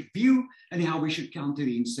we should view and how we should counter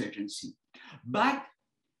the insurgency. But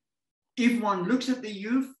if one looks at the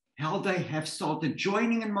youth, how they have started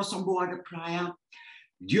joining in Mozambique prior,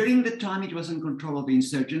 during the time it was in control of the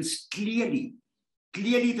insurgents, clearly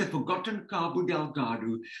the forgotten Cabo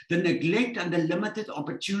Delgado, the neglect and the limited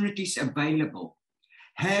opportunities available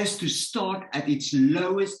has to start at its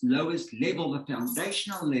lowest level, the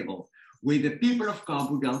foundational level, where the people of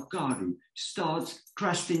Cabo Delgado starts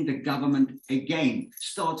trusting the government again,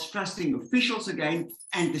 starts trusting officials again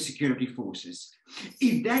and the security forces.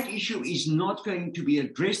 If that issue is not going to be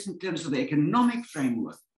addressed in terms of the economic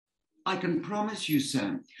framework, I can promise you,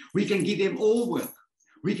 sir, we can give them all work.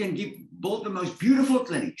 We can build the most beautiful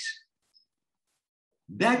clinics.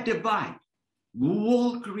 That divide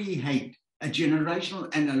will create a generational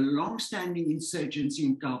and a long-standing insurgency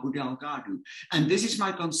in Cabo Delgado. And this is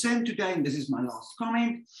my concern today, and this is my last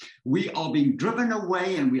comment. We are being driven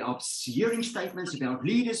away, and we are hearing statements about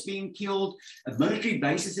leaders being killed, military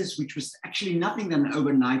bases, which was actually nothing than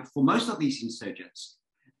overnight for most of these insurgents,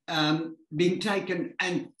 being taken,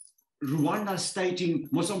 and Rwanda stating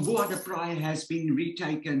Mozambique Praia has been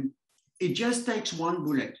retaken. It just takes one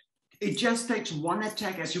bullet. It just takes one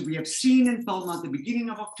attack, as we have seen in Palma at the beginning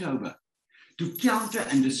of October, to counter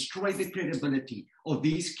and destroy the credibility of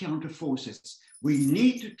these counter forces. We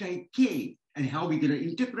need to take care and how we're going to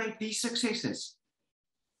integrate these successes,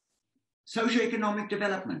 socioeconomic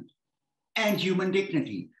development and human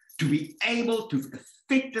dignity, to be able to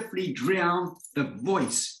effectively drown the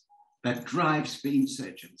voice that drives the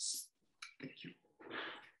insurgents. Thank you.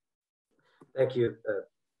 Thank you,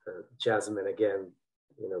 Jasmine. Again,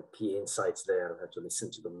 key insights there. We have to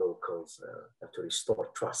listen to the locals, have to restore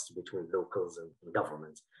trust between locals and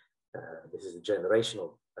government. This is a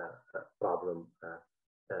generational problem,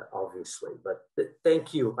 obviously, but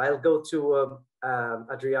thank you. I'll go to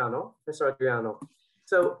Adriano, Professor Adriano.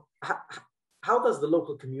 So how does the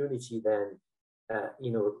local community then,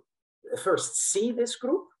 first see this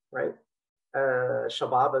group, right?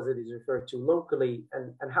 Shabab, as it is referred to locally,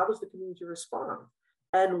 and how does the community respond?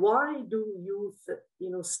 And why do youth,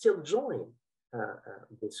 still join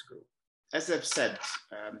this group? As I've said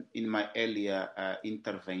in my earlier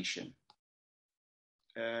intervention,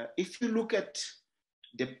 if you look at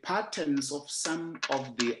the patterns of some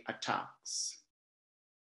of the attacks,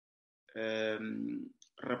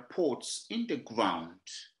 reports in the ground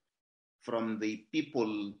from the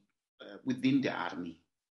people within the army,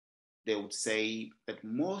 they would say that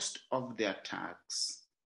most of the attacks,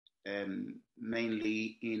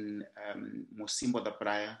 mainly in Mocimboa da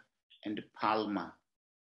Praia and Palma,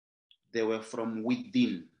 they were from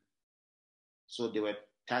within. So they were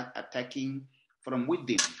attacking from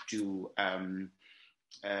within to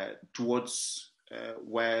towards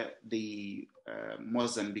where the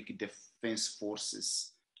Mozambique Defense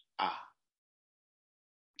Forces are.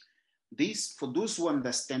 This, for those who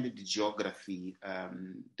understand the geography,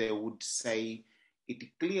 they would say it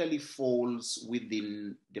clearly falls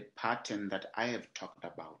within the pattern that I have talked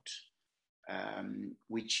about,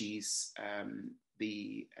 which is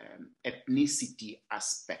the ethnicity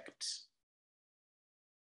aspect.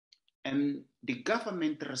 And the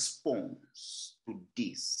government response to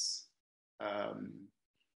this,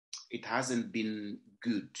 it hasn't been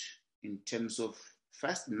good in terms of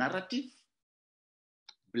first narrative,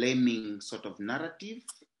 blaming sort of narrative,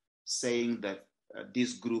 saying that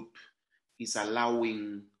this group is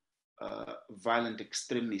allowing violent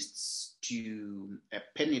extremists to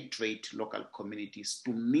penetrate local communities,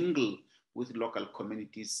 to mingle with local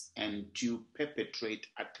communities, and to perpetrate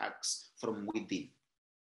attacks from within,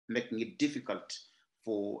 making it difficult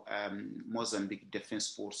for Mozambique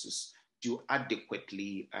Defense Forces to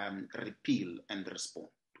adequately repel and respond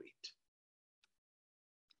to it.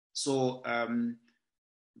 So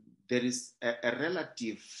there is a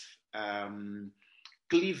relative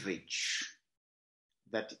cleavage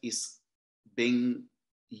that is being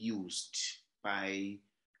used by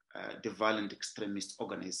the violent extremist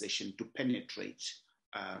organization to penetrate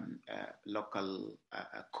local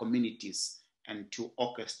communities and to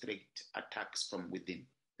orchestrate attacks from within.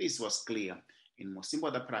 This was clear in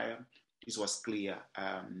Mocimboa da Praia. This was clear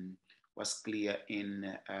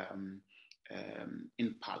in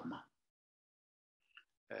Palma.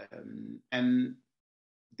 And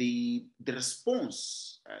the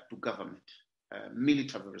response to government,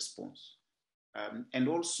 military response, and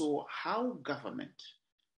also how government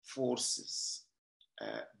forces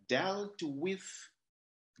dealt with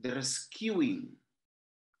the rescuing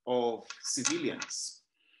of civilians,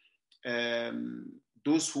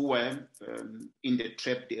 those who were in the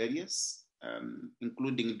trapped areas,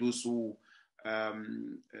 including those who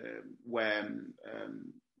were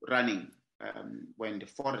running, were in the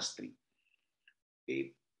forestry.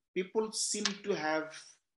 People seem to have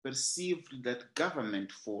perceived that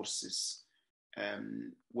government forces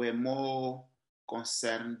were more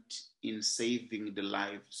concerned in saving the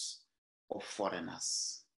lives of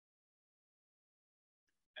foreigners.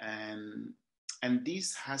 And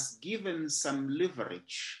this has given some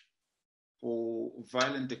leverage for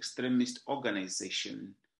violent extremist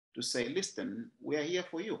organization to say, listen, we are here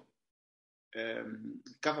for you.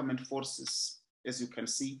 Government forces, as you can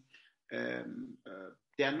see,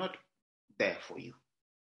 they are not there for you.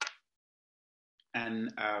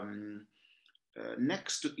 And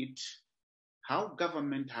next to it, how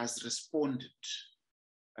government has responded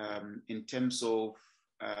in terms of,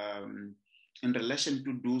 in relation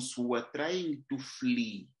to those who were trying to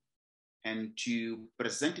flee and to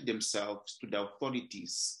present themselves to the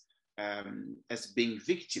authorities as being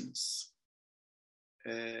victims.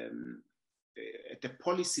 At a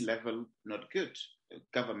policy level, not good.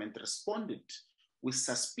 Government responded with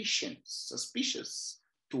suspicious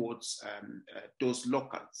towards those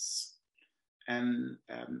locals, and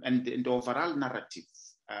the overall narrative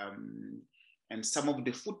and some of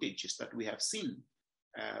the footages that we have seen.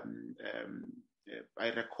 I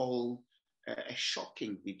recall a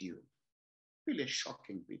shocking video, really a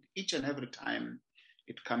shocking video. Each and every time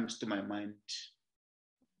it comes to my mind,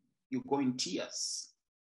 you go in tears.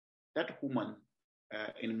 That woman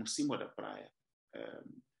in Musimo da Praia,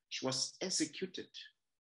 she was executed.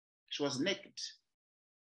 She was naked.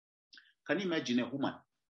 Can you imagine a woman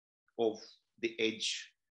of the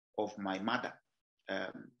age of my mother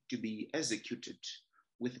to be executed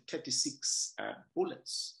with 36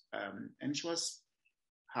 bullets? And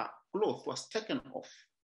her clothes was taken off.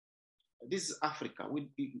 This is Africa.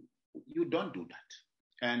 You don't do that.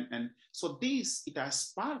 And so it has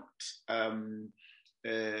sparked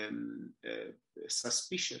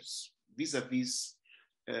suspicious vis-a-vis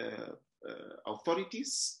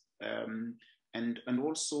authorities and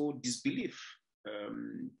also disbelief.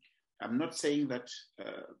 I'm not saying that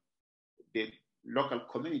the local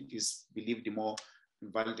communities believe the more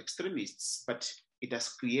violent extremists, but it has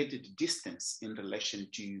created distance in relation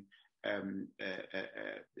to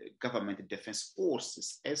government defense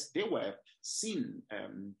forces as they were seen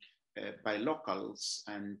by locals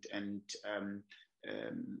and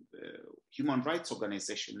human rights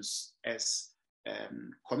organizations as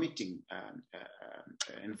committing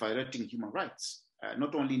and violating human rights,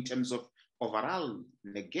 not only in terms of overall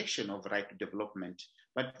negation of right to development,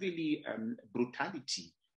 but really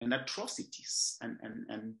brutality and atrocities.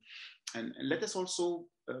 And let us also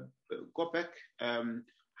go back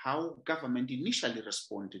how government initially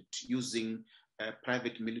responded using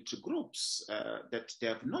private military groups that they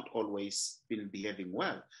have not always been behaving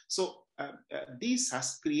well. So this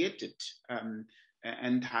has created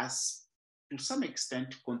and has to some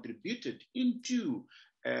extent contributed into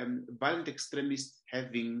violent extremists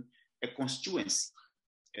having a constituency,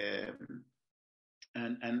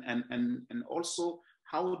 and also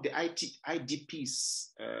how the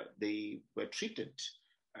IDPs they were treated.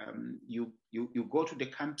 You go to the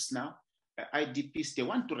camps now, IDPs, they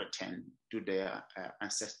want to return to their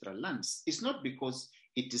ancestral lands. It's not because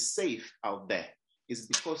it is safe out there. It's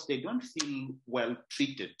because they don't feel well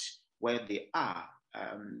treated where they are,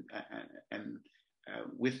 and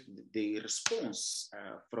with the response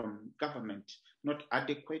from government not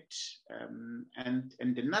adequate, and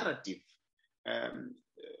the narrative.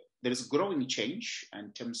 There is growing change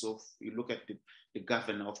in terms of, you look at the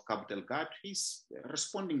governor of Cabo Delgado, he's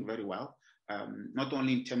responding very well, not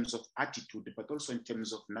only in terms of attitude, but also in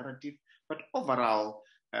terms of narrative. But overall,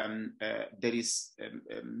 there is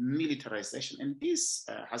militarization. And this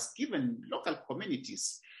has given local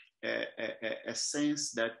communities a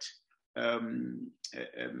sense that,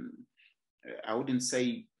 I wouldn't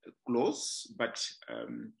say close, but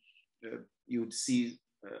you'd see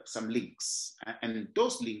some links, and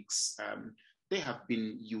those links they have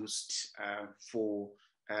been used for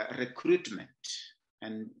recruitment,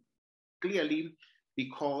 and clearly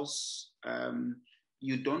because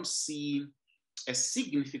you don't see a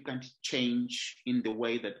significant change in the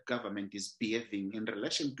way that government is behaving in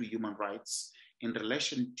relation to human rights, in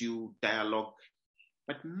relation to dialogue,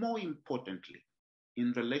 but more importantly,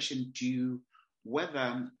 in relation to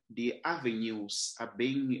whether the avenues are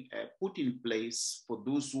being put in place for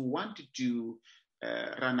those who want to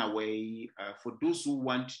run away, for those who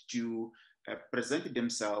want to present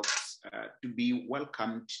themselves to be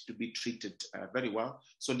welcomed, to be treated very well.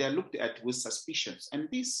 So they're looked at with suspicions. And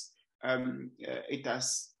this, it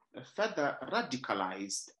has further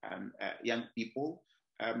radicalized young people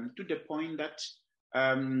to the point that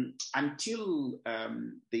until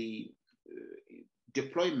the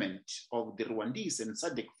deployment of the Rwandese and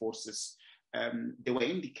SADC forces, there were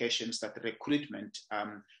indications that recruitment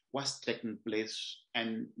was taking place.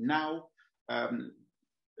 And now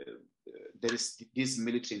there is this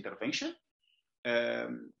military intervention. There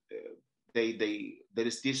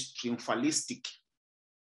is this triumphalistic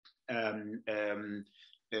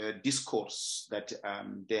discourse that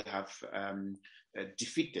they have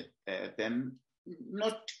defeated them.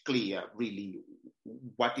 Not clear really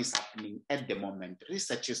what is happening at the moment.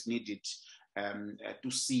 Research is needed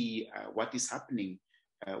to see what is happening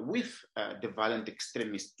with the violent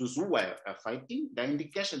extremists who were fighting. There are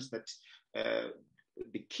indications that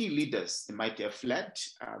the key leaders might have fled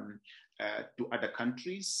to other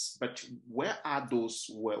countries, but where are those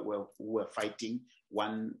who were fighting?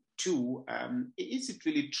 One, two, is it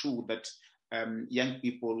really true that young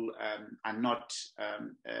people are not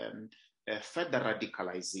further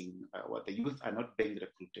radicalizing, or the youth are not being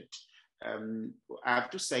recruited? I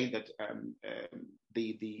have to say that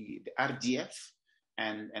the RDF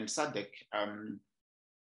and SADC,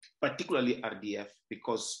 particularly RDF,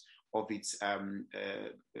 because of its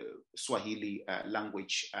Swahili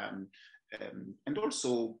language, and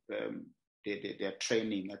also their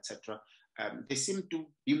training, etc. They seem to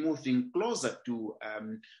be moving closer to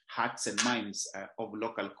hearts and minds of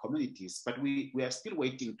local communities, but we are still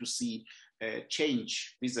waiting to see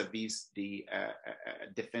change vis-a-vis the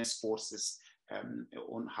defense forces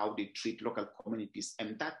on how they treat local communities,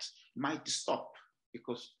 and that might stop,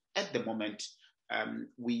 because at the moment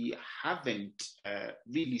we haven't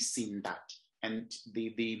really seen that. And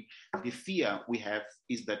the fear we have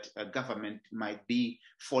is that a government might be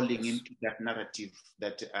falling into that narrative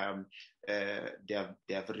that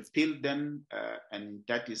they have repealed them and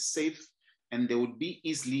that is safe, and they would be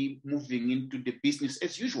easily moving into the business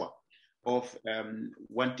as usual of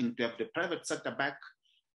wanting to have the private sector back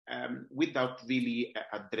without really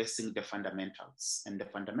addressing the fundamentals. And the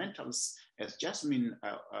fundamentals, as Jasmine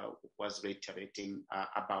was reiterating,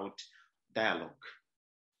 about dialogue.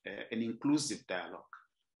 An inclusive dialogue,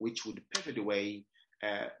 which would pave the way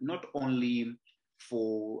not only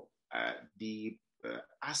for the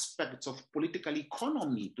aspects of political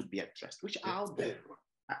economy to be addressed, which are out there.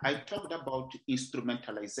 I talked about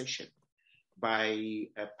instrumentalization by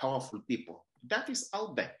powerful people. That is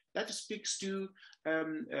out there. That speaks to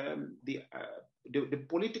the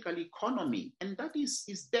political economy, and that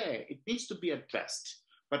is there. It needs to be addressed,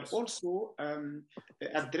 but also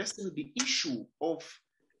addressing the issue of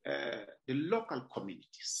the local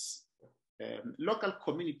communities. Local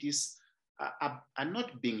communities are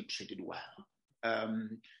not being treated well.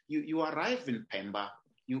 You arrive in Pemba,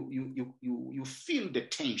 you feel the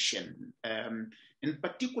tension, and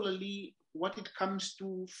particularly when it comes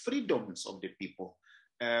to freedoms of the people.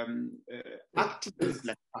 Activists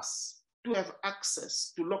like us to have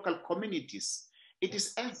access to local communities. It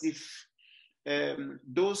is as if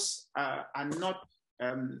those are not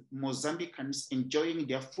Mozambicans enjoying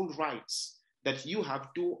their full rights, that you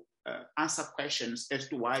have to answer questions as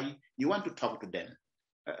to why you want to talk to them.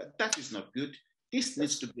 That is not good. This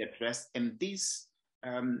needs to be addressed, and this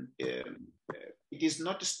it is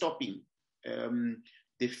not stopping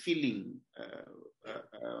the feeling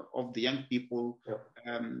of the young people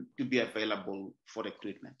to be available for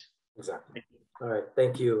recruitment. Exactly. All right,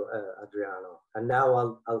 thank you, Adriano. And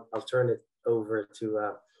now I'll turn it over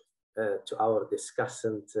to our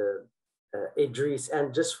discussant, Idris.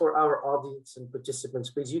 And just for our audience and participants,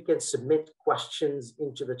 please, you can submit questions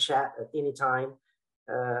into the chat at any time.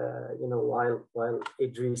 While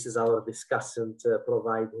Idris is our discussant,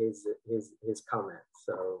 provide his comments.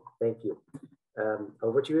 So thank you.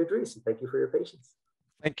 Over to you, Idris, and thank you for your patience.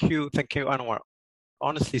 Thank you, Anwar.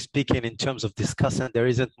 Honestly speaking, in terms of discussant, there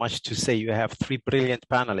isn't much to say. You have three brilliant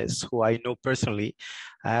panelists who I know personally.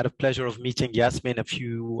 I had a pleasure of meeting Jasmine a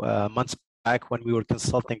few months back when we were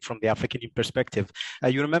consulting from the African perspective.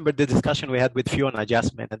 You remember the discussion we had with Fiona,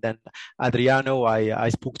 Jasmine, and then Adriano, I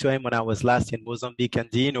spoke to him when I was last in Mozambique, and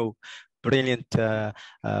Dino, brilliant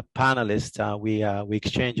panelist. We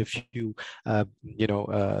exchanged a few,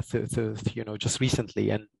 just recently,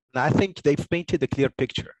 and I think they've painted a clear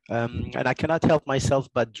picture. And I cannot help myself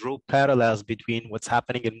but draw parallels between what's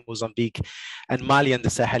happening in Mozambique and Mali and the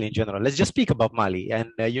Sahel in general. Let's just speak about Mali.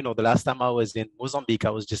 And, the last time I was in Mozambique, I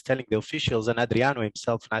was just telling the officials and Adriano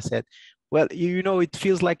himself, and I said, well, it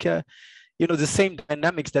feels like the same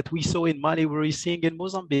dynamics that we saw in Mali we're seeing in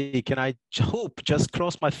Mozambique. And I hope, just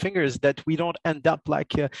cross my fingers, that we don't end up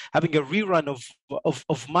like having a rerun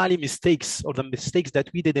of Mali mistakes, or the mistakes that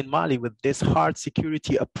we did in Mali with this hard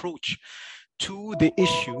security approach to the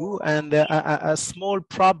issue, and a small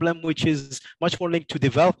problem which is much more linked to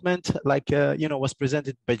development, like was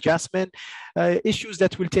presented by Jasmine, issues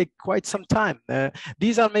that will take quite some time.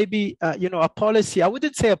 These are maybe a policy, I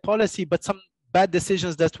wouldn't say a policy, but some bad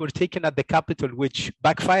decisions that were taken at the capital which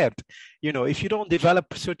backfired. If you don't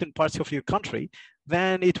develop certain parts of your country,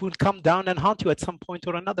 then it will come down and haunt you at some point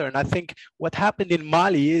or another. And I think what happened in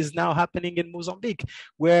Mali is now happening in Mozambique,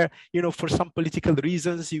 where, you know, for some political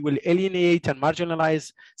reasons, you will alienate and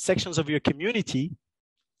marginalize sections of your community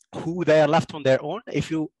who they are left on their own.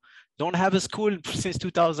 If you don't have a school since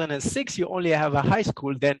 2006, you only have a high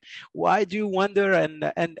school, then why do you wonder and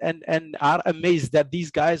are amazed that these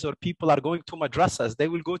guys or people are going to madrasas? They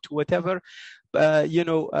will go to whatever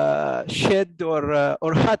shed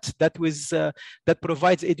or hut that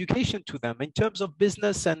provides education to them. In terms of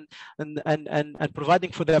business and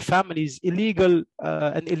providing for their families, illegal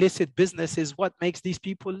and illicit business is what makes these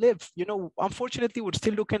people live. You know, unfortunately, we're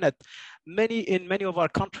still looking at in many of our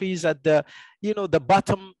countries at the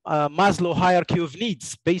bottom Maslow hierarchy of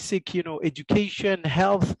needs: basic, education,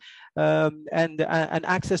 health, and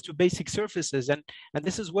access to basic services, and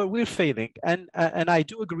this is where we're failing. And I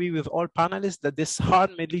do agree with all panelists that this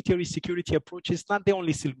hard military security approach is not the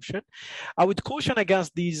only solution. I would caution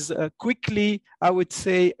against these quickly, I would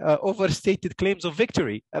say, overstated claims of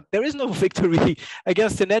victory. There is no victory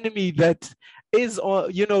against an enemy that is,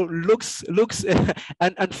 looks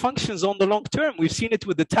and functions on the long term. We've seen it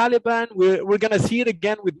with the Taliban. We're going to see it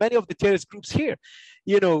again with many of the terrorist groups here.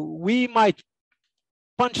 We might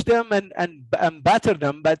punch them and batter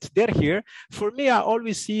them, but they're here. For me, I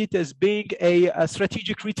always see it as being a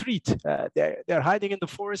strategic retreat. They're hiding in the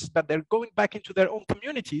forest, but they're going back into their own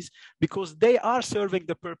communities because they are serving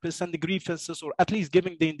the purpose and the grievances, or at least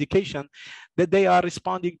giving the indication that they are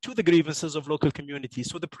responding to the grievances of local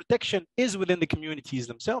communities. So the protection is within the communities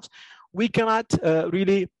themselves. We cannot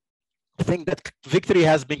really think that victory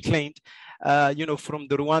has been claimed from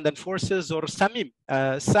the Rwandan forces or Samim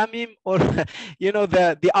or,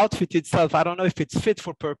 the outfit itself. I don't know if it's fit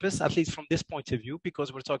for purpose, at least from this point of view,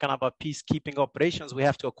 because we're talking about peacekeeping operations. We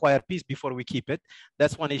have to acquire peace before we keep it.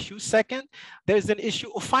 That's one issue. Second, there's an issue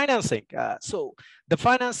of financing. So the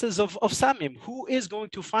finances of Samim, who is going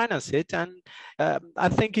to finance it? And I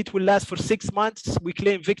think it will last for 6 months. We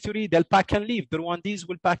claim victory, they'll pack and leave. The Rwandese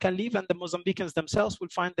will pack and leave, and the Mozambicans themselves will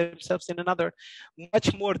find themselves in another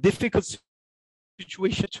much more difficult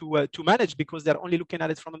situation to manage, because they're only looking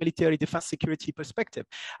at it from a military defense security perspective.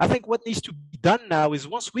 I think what needs to be done now is,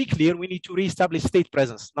 once we clear, we need to reestablish state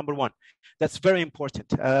presence, number one. That's very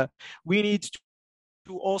important. We need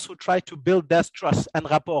to also try to build that trust and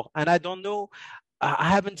rapport. And I don't know, I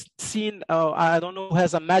haven't seen, I don't know who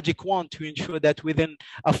has a magic wand to ensure that within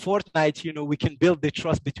a fortnight, we can build the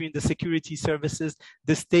trust between the security services,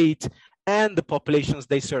 the state, and the populations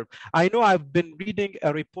they serve. I know I've been reading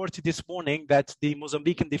a report this morning that the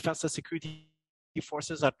Mozambican Defense and Security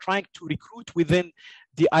Forces are trying to recruit within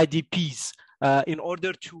the IDPs in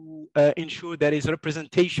order to ensure there is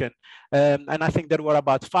representation. And I think there were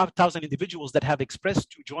about 5,000 individuals that have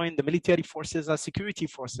expressed to join the military forces and security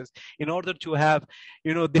forces in order to have,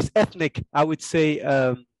 this ethnic, I would say,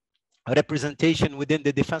 representation within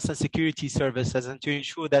the defense and security services, and to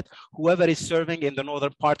ensure that whoever is serving in the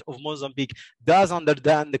northern part of Mozambique does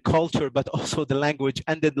understand the culture, but also the language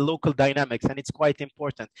and the local dynamics. And it's quite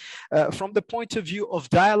important. From the point of view of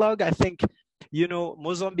dialogue, I think,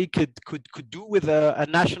 Mozambique could do with a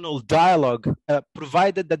national dialogue,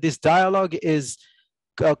 provided that this dialogue is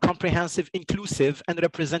comprehensive, inclusive, and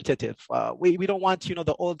representative. We don't want,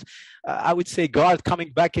 the old, I would say, guard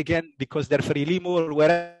coming back again because they're Frelimo or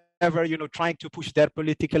wherever, trying to push their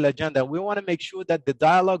political agenda. We want to make sure that the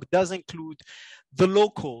dialogue does include the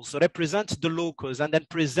locals, represent the locals, and then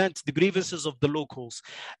present the grievances of the locals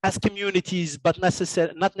as communities, but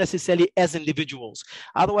not necessarily as individuals.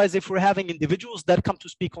 Otherwise, if we're having individuals that come to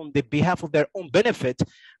speak on the behalf of their own benefit,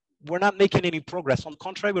 we're not making any progress. On the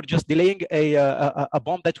contrary, we're just delaying a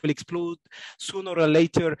bomb that will explode sooner or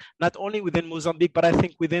later, not only within Mozambique, but I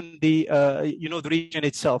think within the the region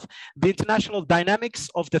itself. The international dynamics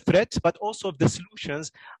of the threat, but also of the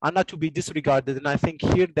solutions, are not to be disregarded. And I think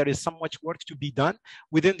here there is so much work to be done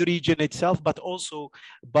within the region itself, but also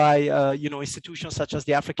by institutions such as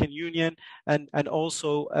the African Union and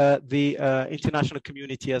also the international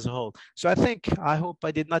community as a whole. So I hope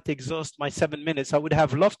I did not exhaust my 7 minutes. I would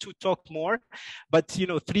have loved to talk more, but 3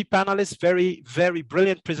 panelists, very, very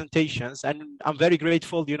brilliant presentations, and I'm very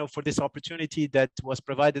grateful for this opportunity that was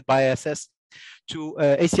provided by ACSS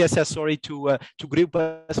to group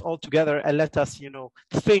us all together and let us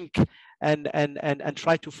think and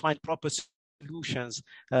try to find proper solutions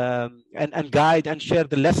and guide and share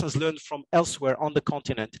the lessons learned from elsewhere on the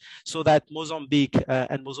continent, so that Mozambique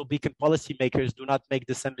and Mozambican policymakers do not make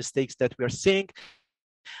the same mistakes that we are seeing,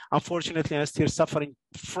 unfortunately, are still suffering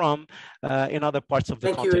from in other parts of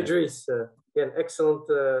the continent. Thank you, Idris. Again, excellent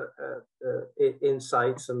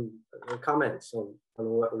insights and comments on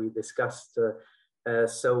what we discussed.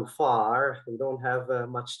 so far. We don't have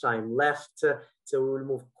much time left, so we will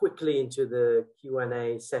move quickly into the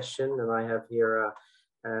Q&A session. And I have here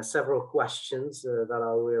several questions that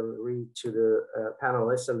I will read to the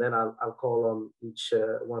panelists, and then I'll call on each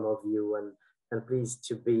one of you, and please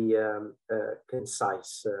to be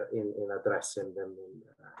concise in addressing them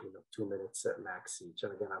in 2 minutes max each.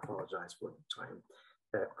 And again, I apologize for the time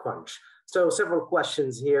crunch. So several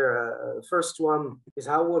questions here. First one is,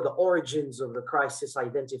 how were the origins of the crisis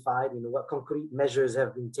identified? What concrete measures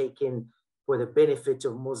have been taken for the benefit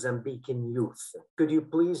of Mozambican youth? Could you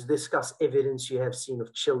please discuss evidence you have seen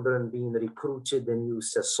of children being recruited and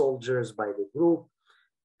used as soldiers by the group?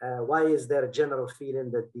 Why is there a general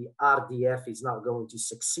feeling that the RDF is not going to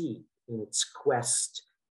succeed in its quest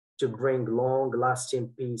to bring long-lasting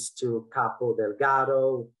peace to Cabo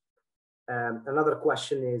Delgado? Another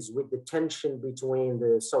question is, with the tension between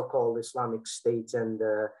the so-called Islamic State and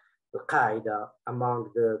Al-Qaeda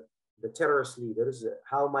among the terrorist leaders,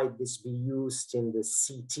 how might this be used in the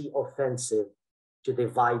CT offensive to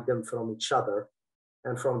divide them from each other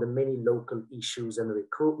and from the many local issues and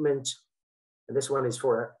recruitment? And this one is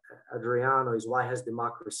for Adriano, is why has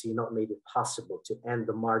democracy not made it possible to end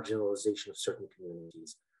the marginalization of certain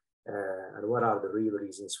communities? And what are the real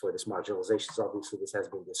reasons for this marginalization? So obviously this has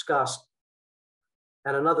been discussed.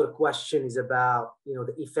 And another question is about,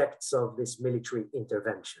 the effects of this military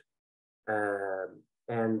intervention.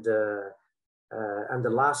 And the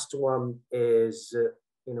last one is,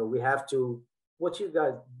 we have to, what you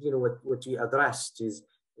guys, what you addressed is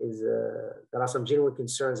there are some genuine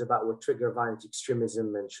concerns about what trigger violent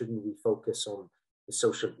extremism, and shouldn't we focus on the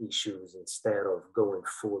social issues instead of going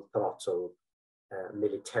full throttle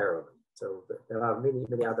militarily? So there are many,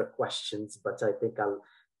 many other questions, but I think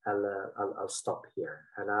I'll stop here,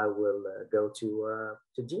 and I will go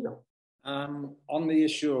to Dino. On the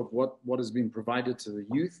issue of what has been provided to the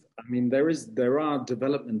youth, I mean, there are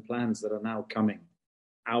development plans that are now coming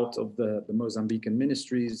out of the Mozambican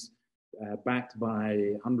ministries, backed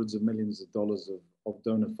by hundreds of millions of dollars of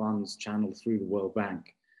donor funds channeled through the World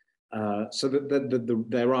Bank. So that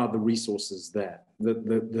there are the resources there.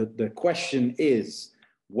 The question is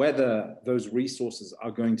whether those resources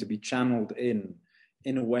are going to be channeled in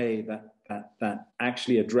a way that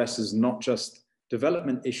actually addresses not just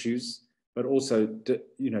development issues, but also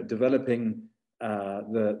developing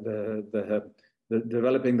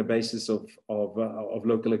developing the basis of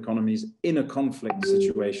local economies in a conflict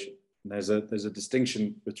situation. There's a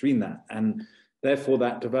distinction between that, and therefore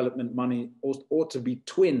that development money ought to be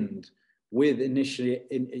twinned with initially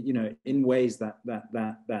in ways that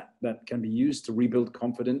can be used to rebuild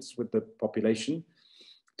confidence with the population,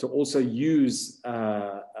 to also use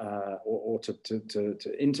or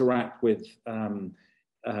to interact with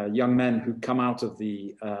young men who come out of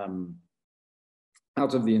the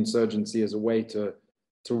insurgency as a way to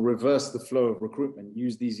reverse the flow of recruitment,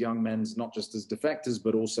 use these young men not just as defectors,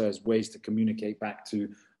 but also as ways to communicate back to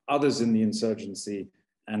others in the insurgency,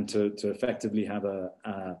 and to effectively have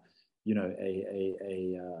an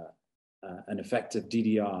effective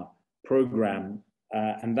DDR program.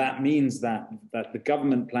 And that means that the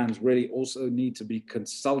government plans really also need to be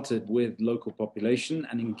consulted with local population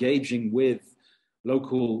and engaging with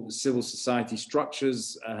local civil society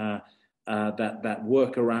structures that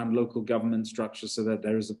work around local government structures, so that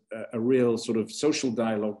there is a real sort of social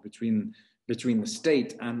dialogue between the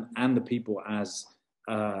state and the people as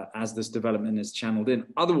this development is channeled in.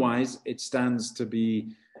 Otherwise, it stands to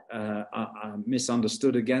be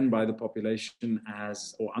misunderstood again by the population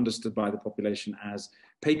or understood by the population as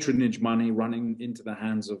patronage money running into the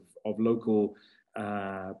hands of local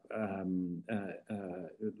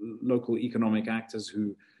local economic actors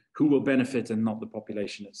who will benefit, and not the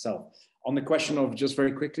population itself. On the question of, just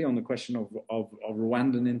very quickly, on the question of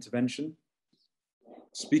Rwandan intervention,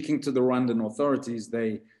 speaking to the Rwandan authorities,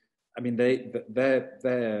 their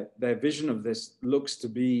vision of this looks to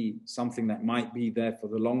be something that might be there for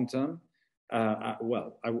the long term.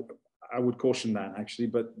 Well, I would caution that actually,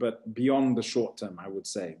 but beyond the short term, I would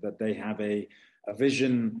say that they have a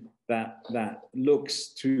vision that looks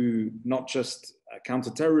to not just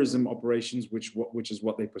counterterrorism operations, which is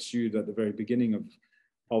what they pursued at the very beginning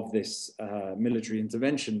of this military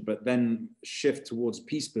intervention, but then shift towards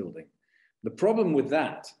peace building. The problem with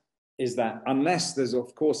that is that unless there's,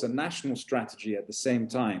 of course, a national strategy at the same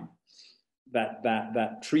time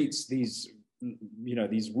that treats these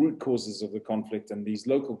root causes of the conflict and these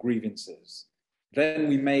local grievances, then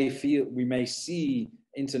we may see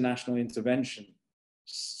international intervention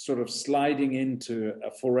sort of sliding into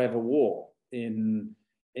a forever war in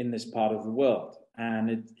this part of the world.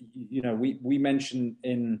 And we mentioned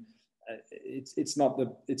in it's not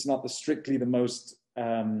the strictly the most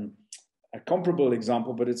a comparable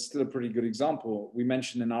example, but it's still a pretty good example. We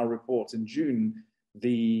mentioned in our report in June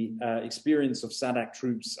the experience of SADC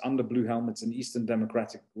troops under blue helmets in Eastern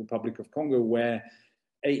Democratic Republic of Congo, where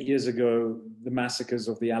 8 years ago the massacres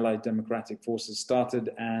of the Allied Democratic Forces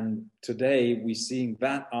started, and today we're seeing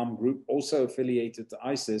that armed group, also affiliated to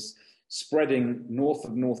ISIS, spreading north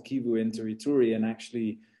of North Kivu into Ituri and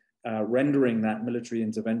actually rendering that military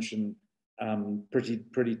intervention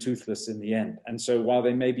pretty toothless in the end. And so while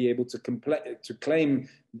they may be able to claim,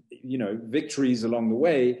 victories along the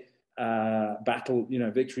way,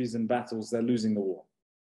 victories in battles, they're losing the war.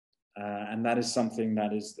 And that is something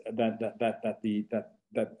that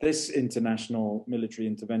this international military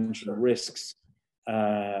intervention risks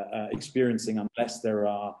experiencing unless there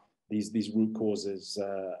are these root causes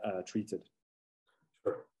treated.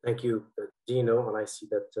 Sure. Thank you, Dino. And I see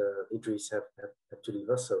that Idris have to leave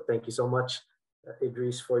us. So thank you so much,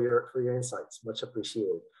 Idris, for your insights. Much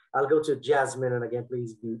appreciated. I'll go to Jasmine, and again,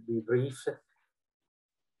 please be brief.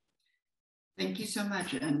 Thank you so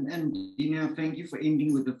much. And thank you for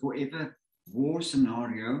ending with the forever war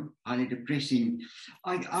scenario, highly depressing.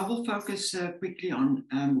 I will focus quickly on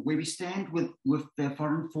where we stand with the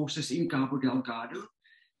foreign forces in Cabo Delgado.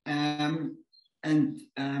 And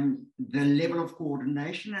the level of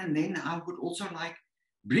coordination. And then I would also like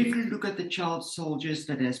briefly look at the child soldiers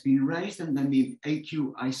that has been raised, and then the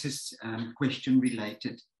AQ ISIS question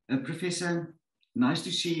related. Professor, nice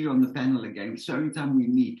to see you on the panel again. It's the only time we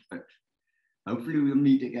meet, but hopefully we'll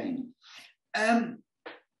meet again.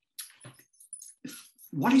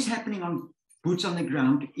 What is happening on boots on the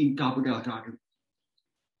ground in Cabo Delgado?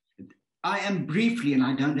 I am briefly, and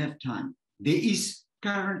I don't have time, there is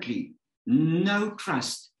currently no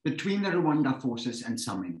trust between the Rwanda forces and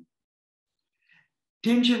SAMIM.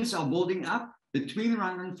 Tensions are building up between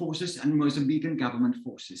Rwandan forces and Mozambican government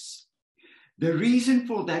forces. The reason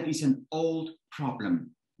for that is an old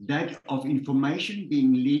problem, that of information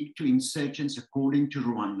being leaked to insurgents according to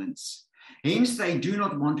Rwandans. Hence, they do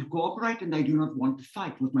not want to cooperate and they do not want to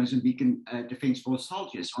fight with Mozambican Defense Force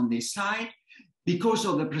soldiers on their side because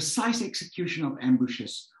of the precise execution of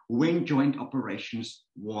ambushes when joint operations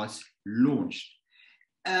was launched.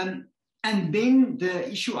 And then the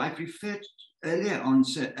issue I've referred earlier on,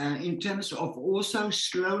 in terms of also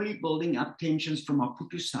slowly building up tensions from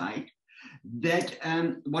Maputo side, that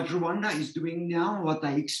what Rwanda is doing now, what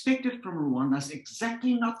they expected from Rwanda is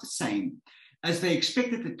exactly not the same as they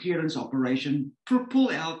expected the clearance operation to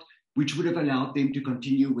pull out, which would have allowed them to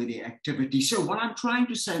continue with their activity. So what I'm trying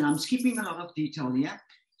to say, and I'm skipping a lot of detail here,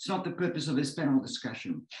 it's not the purpose of this panel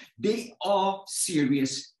discussion. There are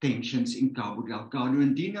serious tensions in Cabo Delgado,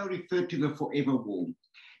 and Dino referred to the forever war.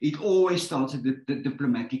 It always starts at the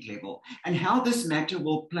diplomatic level, and how this matter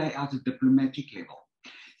will play out at diplomatic level.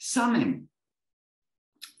 SAMIM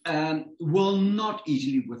will not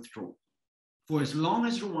easily withdraw for as long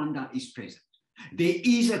as Rwanda is present. There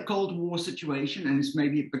is a Cold War situation, and it's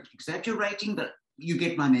maybe a bit exaggerating, but you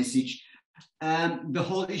get my message. The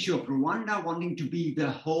whole issue of Rwanda wanting to be the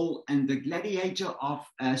whole and the gladiator of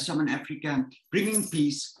Southern Africa, bringing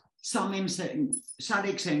peace, SAMIM saying,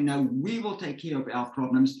 SADC saying, no, we will take care of our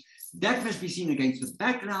problems. That must be seen against the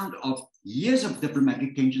background of years of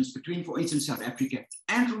diplomatic tensions between, for instance, South Africa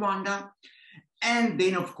and Rwanda. And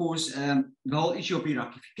then, of course, the whole issue of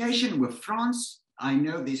Iraqification with France. I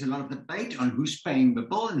know there's a lot of debate on who's paying the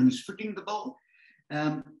bill and who's footing the bill.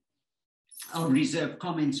 I'll reserve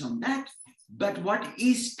comments on that. But what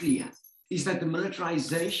is clear is that the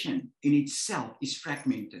militarization in itself is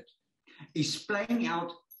fragmented, is playing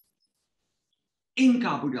out in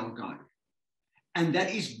Cabo Delgado. And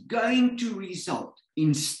that is going to result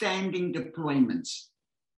in standing deployments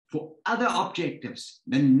for other objectives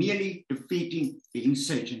than merely defeating the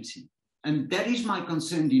insurgency. And that is my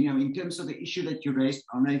concern, Dino, in terms of the issue that you raised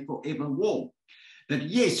on a forever war. That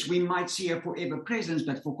yes, we might see a forever presence,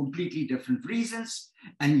 but for completely different reasons.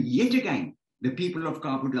 And yet again, the people of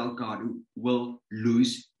Cabo Delgado will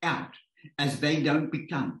lose out as they don't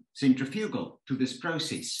become centrifugal to this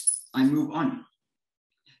process. I move on.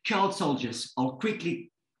 Child soldiers, I'll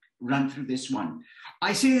quickly run through this one.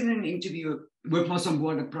 I said in an interview with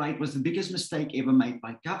Mozambique Pride was the biggest mistake ever made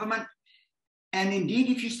by government. And indeed,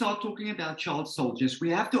 if you start talking about child soldiers, we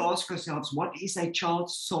have to ask ourselves, what is a child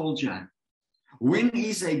soldier? When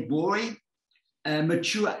is a boy a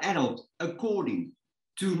mature adult according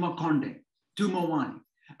to Makonde, to Mawani?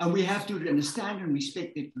 And we have to understand and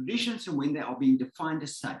respect their traditions and when they are being defined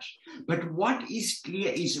as such. But what is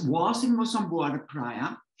clear is, whilst in Mozambique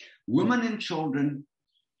prior, women and children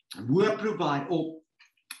were provided, or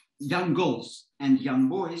young girls and young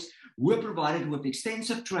boys were provided with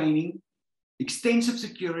extensive training, extensive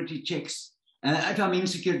security checks. If I mean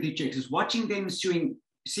security checks, is watching them,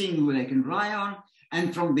 seeing who they can rely on,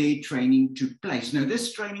 and from there training took place. Now,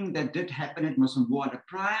 this training that did happen at Mozambique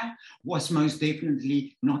prior was most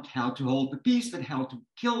definitely not how to hold the peace, but how to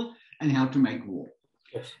kill and how to make war.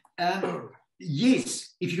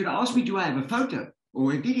 Yes, if you could ask me, do I have a photo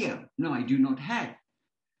or a video? No, I do not have.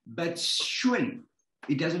 But surely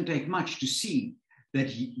it doesn't take much to see that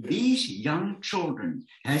these young children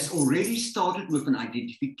has already started with an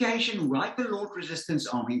identification like the Lord Resistance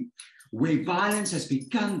Army, where violence has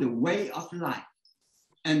become the way of life.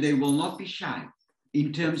 And they will not be shy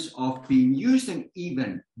in terms of being used and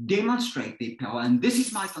even demonstrate their power. And this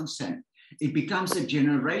is my concern. It becomes a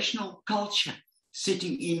generational culture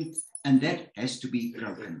setting in, and that has to be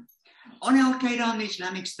broken. On Al-Qaeda and the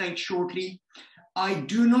Islamic State shortly, I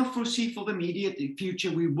do not foresee for the immediate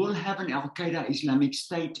future we will have an Al-Qaeda Islamic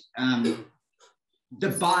State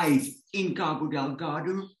divide in Cabo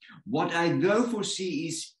Delgado. What I though foresee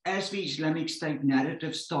is as the Islamic State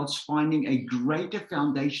narrative starts finding a greater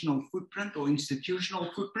foundational footprint or institutional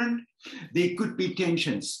footprint, there could be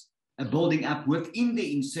tensions building up within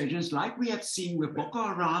the insurgents like we have seen with Boko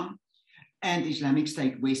Haram and Islamic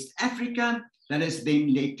State West Africa that has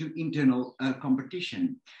then led to internal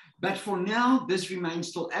competition. But for now, this remains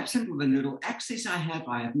still absent with the little access I have.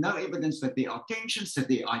 I have no evidence that there are tensions, that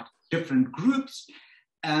there are different groups.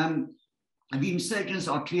 The insurgents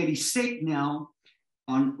are clearly set now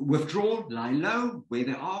on withdrawal, lie low, where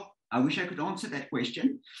they are. I wish I could answer that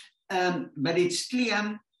question. But it's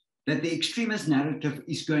clear that the extremist narrative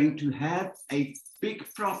is going to have a big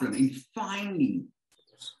problem in finding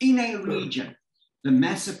in a region the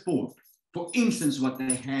mass support, for instance, what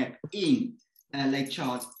they have in Lake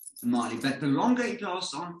Chad, Mali. But the longer it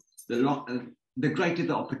lasts on, the greater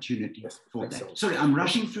the opportunity for that. Sorry, I'm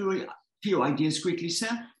rushing through a few ideas quickly, sir,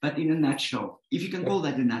 but in a nutshell, if you can call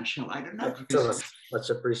that a nutshell, I don't know. Much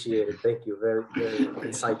appreciated. Thank you. Very, very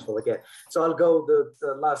insightful again. So I'll go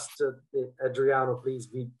the last, Adriano, please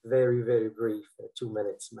be very, very brief, 2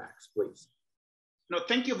 minutes max, please. No,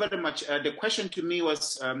 thank you very much. The question to me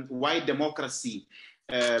was why democracy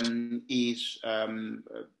is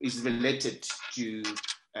related to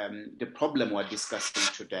the problem we're discussing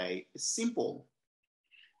today. It's simple.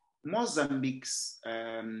 Mozambique's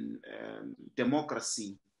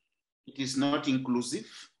democracy, it is not inclusive.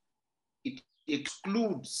 It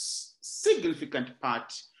excludes significant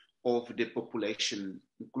part of the population,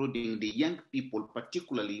 including the young people,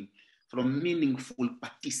 particularly from meaningful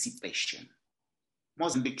participation.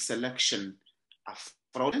 Mozambique's election are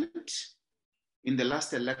fraudulent. In the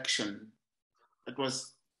last election, it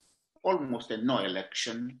was almost a no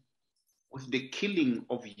election with the killing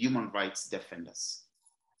of human rights defenders.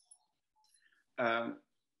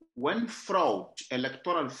 When fraud,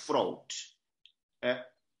 electoral fraud,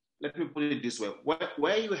 let me put it this way,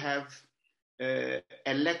 where you have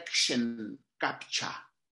election capture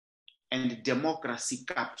and democracy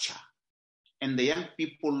capture, and the young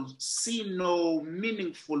people see no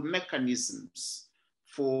meaningful mechanisms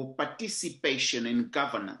for participation in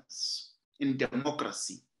governance, in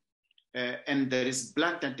democracy, and there is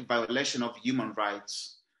blatant violation of human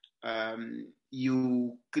rights,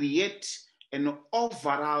 you create an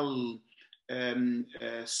overall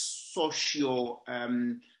socio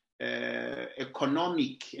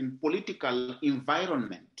economic and political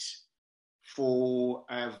environment for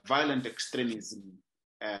violent extremism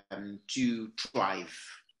to thrive.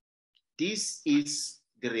 This is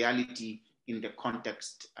the reality in the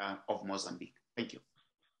context of Mozambique. Thank you.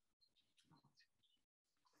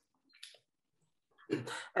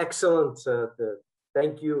 Excellent.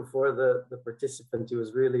 Thank you for the participant. It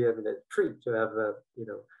was really a treat to have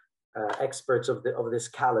experts of this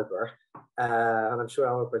caliber, and I'm sure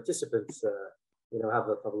our participants have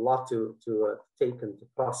a lot to take and to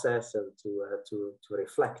process and to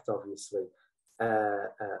reflect, obviously,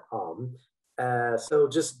 on. So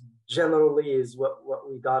just generally is what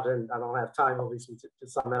we got, and I don't have time obviously to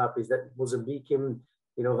sum it up, is that Mozambican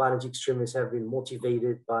violent extremists have been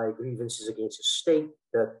motivated by grievances against the state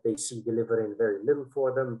that they see delivering very little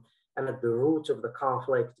for them, and at the root of the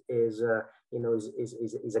conflict is a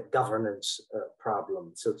governance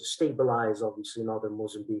problem. So to stabilize, obviously, northern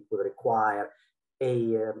Mozambique would require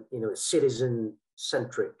a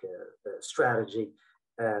citizen-centric strategy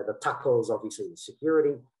that tackles obviously the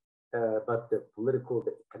security, but the political,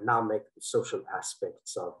 the economic, the social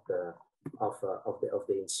aspects of the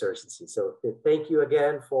insurgency. So thank you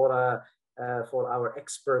again for our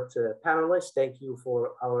expert panelists. Thank you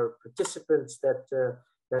for our participants that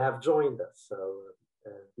have joined us. So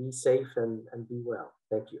be safe and be well.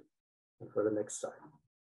 Thank you. for the next time.